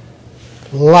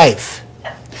 life.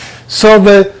 So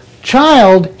the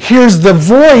child hears the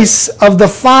voice of the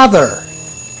father.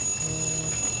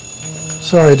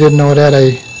 Sorry, I didn't know it had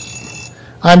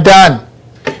I'm done.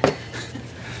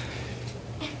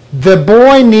 The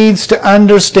boy needs to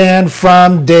understand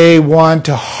from day one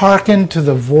to hearken to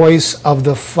the voice of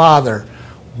the father.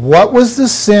 What was the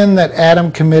sin that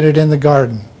Adam committed in the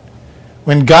garden?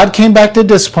 When God came back to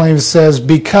discipline, he says,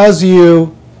 because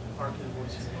you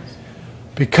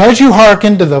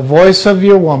hearkened to the voice of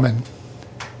your woman.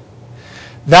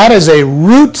 That is a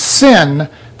root sin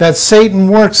that Satan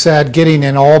works at getting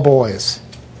in all boys.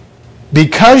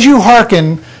 Because you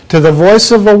hearken to the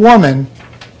voice of a woman,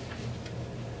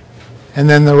 and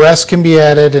then the rest can be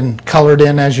added and colored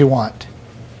in as you want.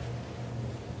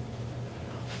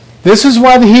 This is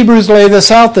why the Hebrews lay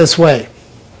this out this way.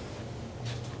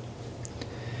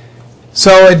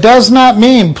 So it does not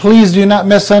mean, please do not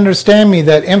misunderstand me,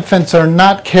 that infants are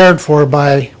not cared for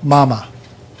by mama.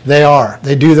 They are.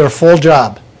 They do their full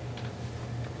job.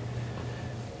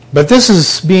 But this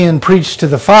is being preached to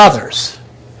the fathers,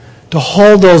 to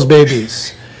hold those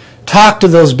babies, talk to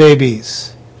those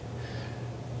babies,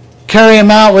 carry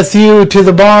them out with you to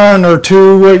the barn or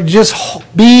to just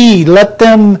be, let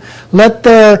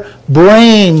their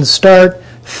brain start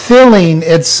filling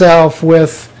itself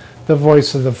with the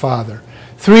voice of the father.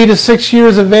 3 to 6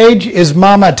 years of age is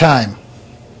mama time.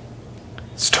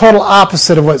 It's total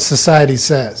opposite of what society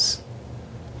says.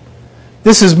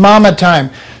 This is mama time.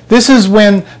 This is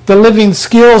when the living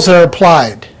skills are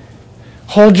applied.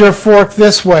 Hold your fork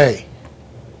this way.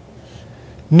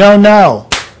 No.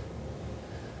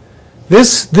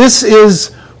 This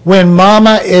is when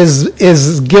mama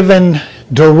is given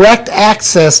direct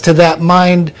access to that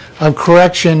mind of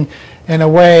correction in a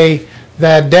way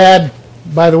that dad,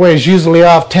 by the way, is usually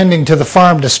off tending to the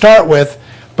farm to start with,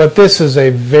 but this is a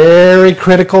very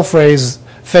critical phase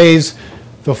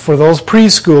for those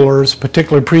preschoolers,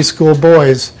 particularly preschool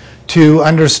boys, to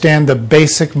understand the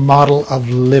basic model of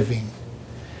living.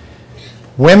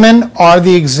 Women are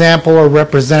the example or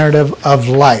representative of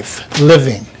life,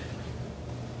 living.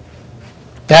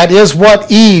 That is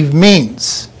what Eve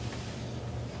means.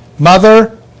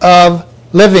 Mother of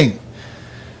living.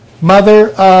 Mother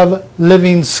of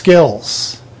living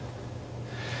skills.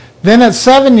 Then at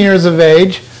 7 years of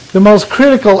age, the most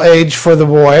critical age for the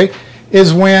boy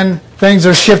is when things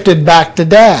are shifted back to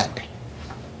dad.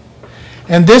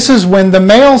 And this is when the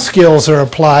male skills are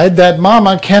applied that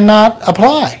mama cannot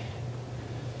apply.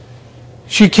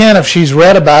 She can if she's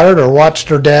read about it or watched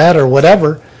her dad or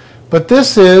whatever, but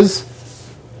this is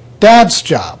dad's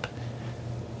job.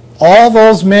 All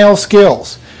those male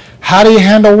skills. How do you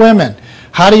handle women?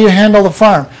 How do you handle the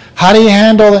farm? How do you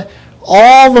handle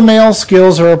all the male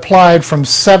skills are applied from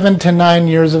 7 to 9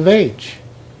 years of age.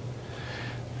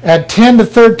 At 10 to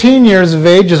 13 years of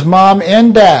age is mom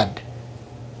and dad.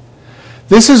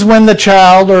 This is when the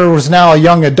child, or is now a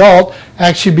young adult,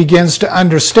 actually begins to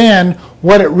understand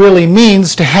what it really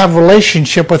means to have a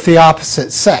relationship with the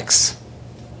opposite sex.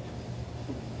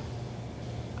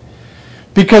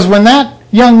 Because when that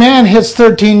young man hits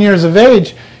 13 years of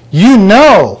age, you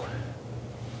know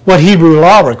what Hebrew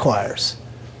law requires.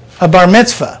 a bar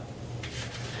mitzvah.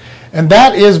 And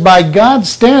that is by God's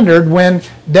standard when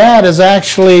Dad is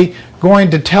actually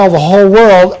going to tell the whole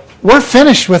world, we're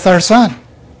finished with our son.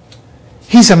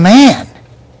 He's a man.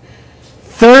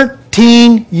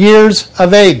 13 years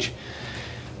of age.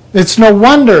 It's no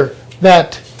wonder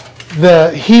that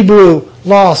the Hebrew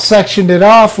law sectioned it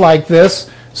off like this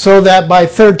so that by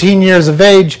 13 years of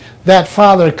age, that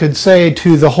father could say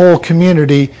to the whole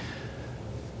community,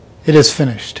 it is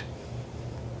finished.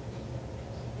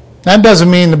 That doesn't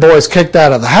mean the boy's kicked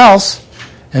out of the house.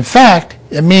 In fact,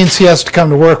 it means he has to come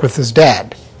to work with his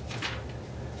dad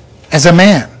as a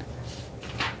man.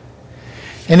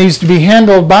 And he's to be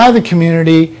handled by the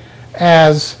community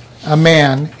as a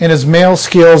man, and his male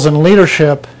skills and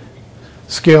leadership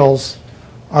skills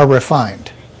are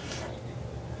refined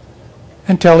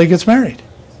until he gets married.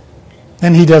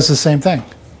 And he does the same thing.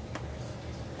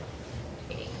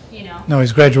 You know? No,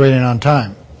 he's graduating on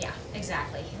time. Yeah,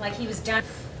 exactly. Like he was done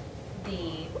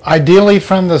Ideally,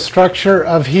 from the structure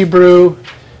of Hebrew,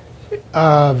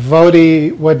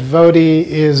 what Vodi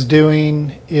is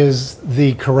doing is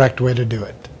the correct way to do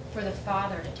it. for the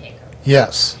father to take over.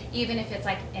 Yes. Even if it's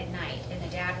like at night and the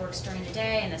dad works during the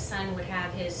day and the son would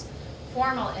have his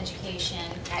formal education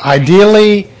at night.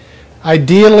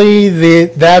 Ideally,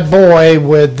 that boy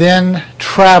would then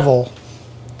travel,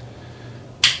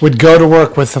 would go to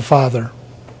work with the father.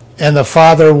 And the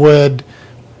father would,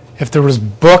 if there was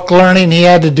book learning he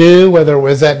had to do, whether it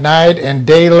was at night and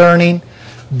day learning,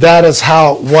 that is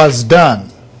how it was done.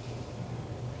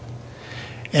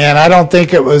 And I don't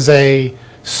think it was a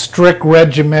strict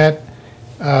regiment.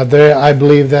 I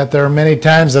believe that there are many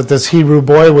times that this Hebrew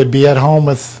boy would be at home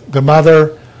with the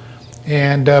mother.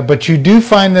 But you do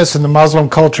find this in the Muslim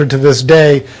culture to this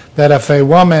day, that if a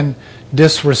woman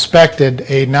disrespected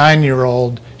a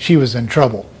 9-year-old, she was in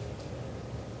trouble.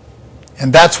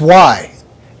 And that's why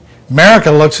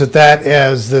America looks at that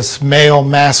as this male,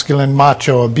 masculine,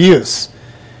 macho abuse.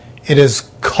 It is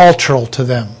cultural to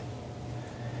them.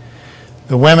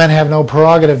 The women have no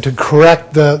prerogative to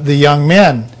correct the young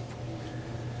men.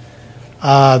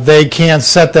 They can't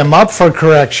set them up for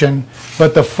correction,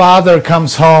 but the father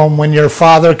comes home. When your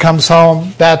father comes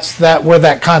home, that's where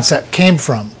that concept came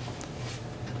from,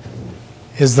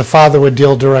 is the father would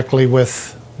deal directly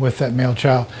with that male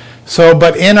child. So,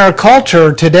 but in our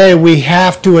culture today, we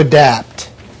have to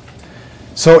adapt.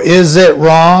 So is it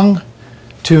wrong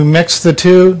to mix the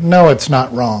two? No, it's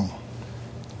not wrong.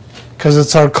 Because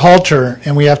it's our culture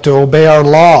and we have to obey our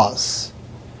laws.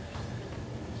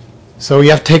 So we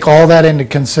have to take all that into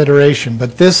consideration.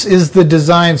 But this is the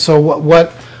design. So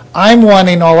what I'm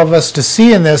wanting all of us to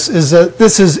see in this is that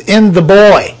this is in the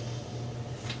boy.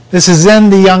 This is in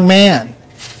the young man.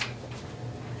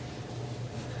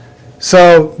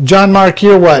 So John Mark,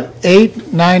 you're what,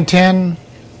 8, 9, 10,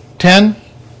 10?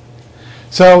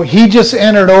 So he just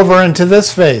entered over into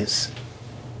this phase.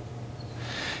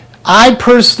 I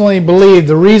personally believe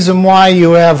the reason why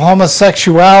you have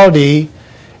homosexuality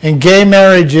and gay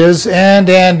marriages and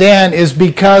is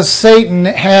because Satan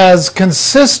has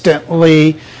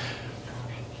consistently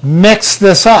mixed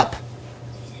this up.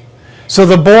 So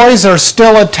the boys are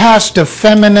still attached to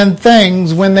feminine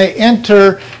things when they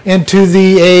enter into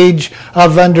the age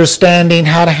of understanding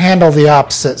how to handle the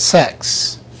opposite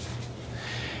sex.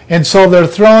 And so they're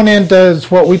thrown into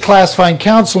what we classify in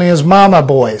counseling as mama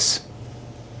boys.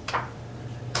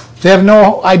 They have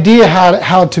no idea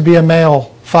how to be a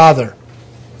male father.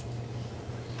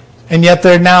 And yet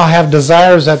they now have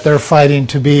desires that they're fighting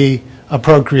to be a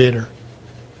procreator.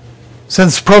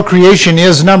 Since procreation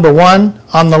is number one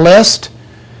on the list,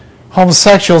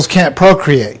 homosexuals can't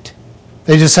procreate.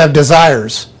 They just have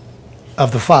desires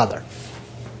of the father.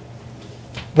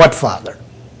 What father?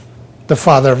 The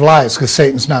father of lies, because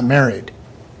Satan's not married.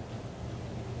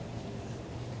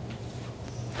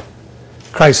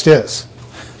 Christ is.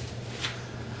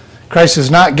 Christ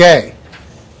is not gay.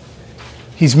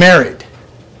 He's married.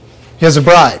 He has a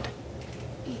bride.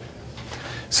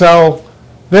 So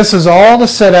this is all to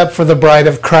set up for the bride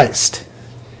of Christ.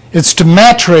 It's to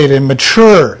maturate and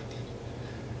mature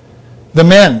the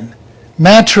men,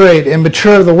 maturate and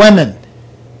mature the women,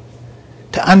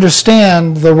 to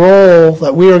understand the role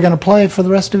that we are going to play for the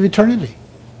rest of eternity.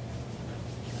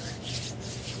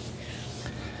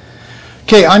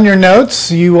 Okay, on your notes,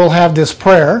 you will have this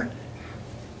prayer.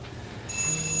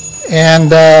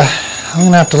 And I'm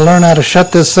going to have to learn how to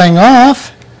shut this thing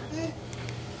off.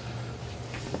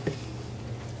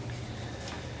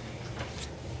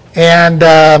 And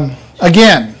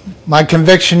again, my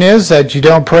conviction is that you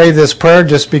don't pray this prayer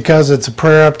just because it's a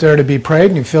prayer up there to be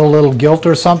prayed and you feel a little guilt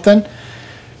or something.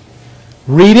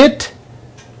 Read it.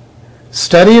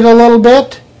 study it a little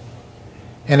bit,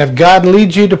 and if God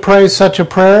leads you to pray such a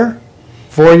prayer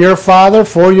for your father,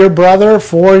 for your brother,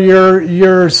 for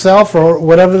yourself, or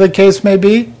whatever the case may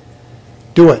be,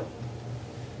 do it.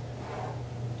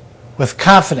 With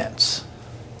confidence,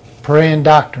 praying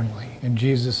doctrinally, in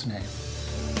Jesus' name.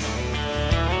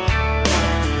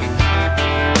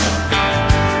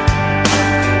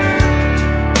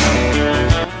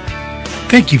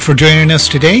 Thank you for joining us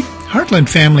today. Heartland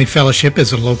Family Fellowship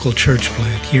is a local church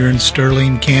plant here in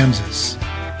Sterling, Kansas.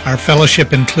 Our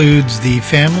fellowship includes the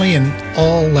family and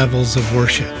all levels of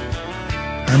worship.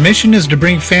 Our mission is to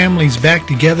bring families back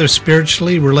together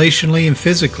spiritually, relationally, and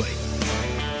physically.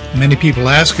 Many people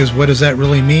ask us, what does that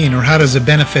really mean, or how does it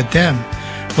benefit them?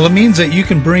 Well, it means that you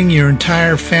can bring your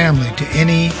entire family to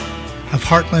any of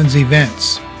Heartland's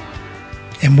events,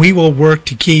 and we will work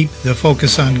to keep the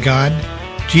focus on God,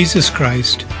 Jesus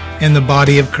Christ, and the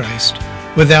body of Christ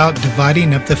without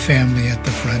dividing up the family at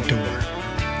the front door.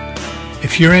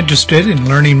 If you're interested in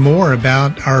learning more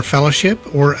about our fellowship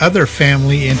or other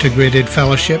family integrated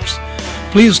fellowships,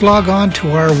 please log on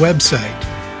to our website.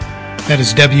 That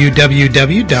is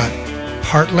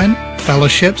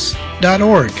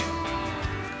www.heartlandfellowships.org.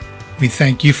 We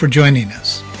thank you for joining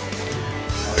us.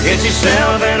 Get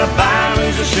yourself in a bind,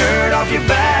 lose a shirt off your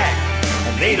back.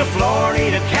 Need a floor,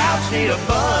 need a couch, need a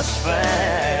bus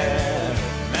fare.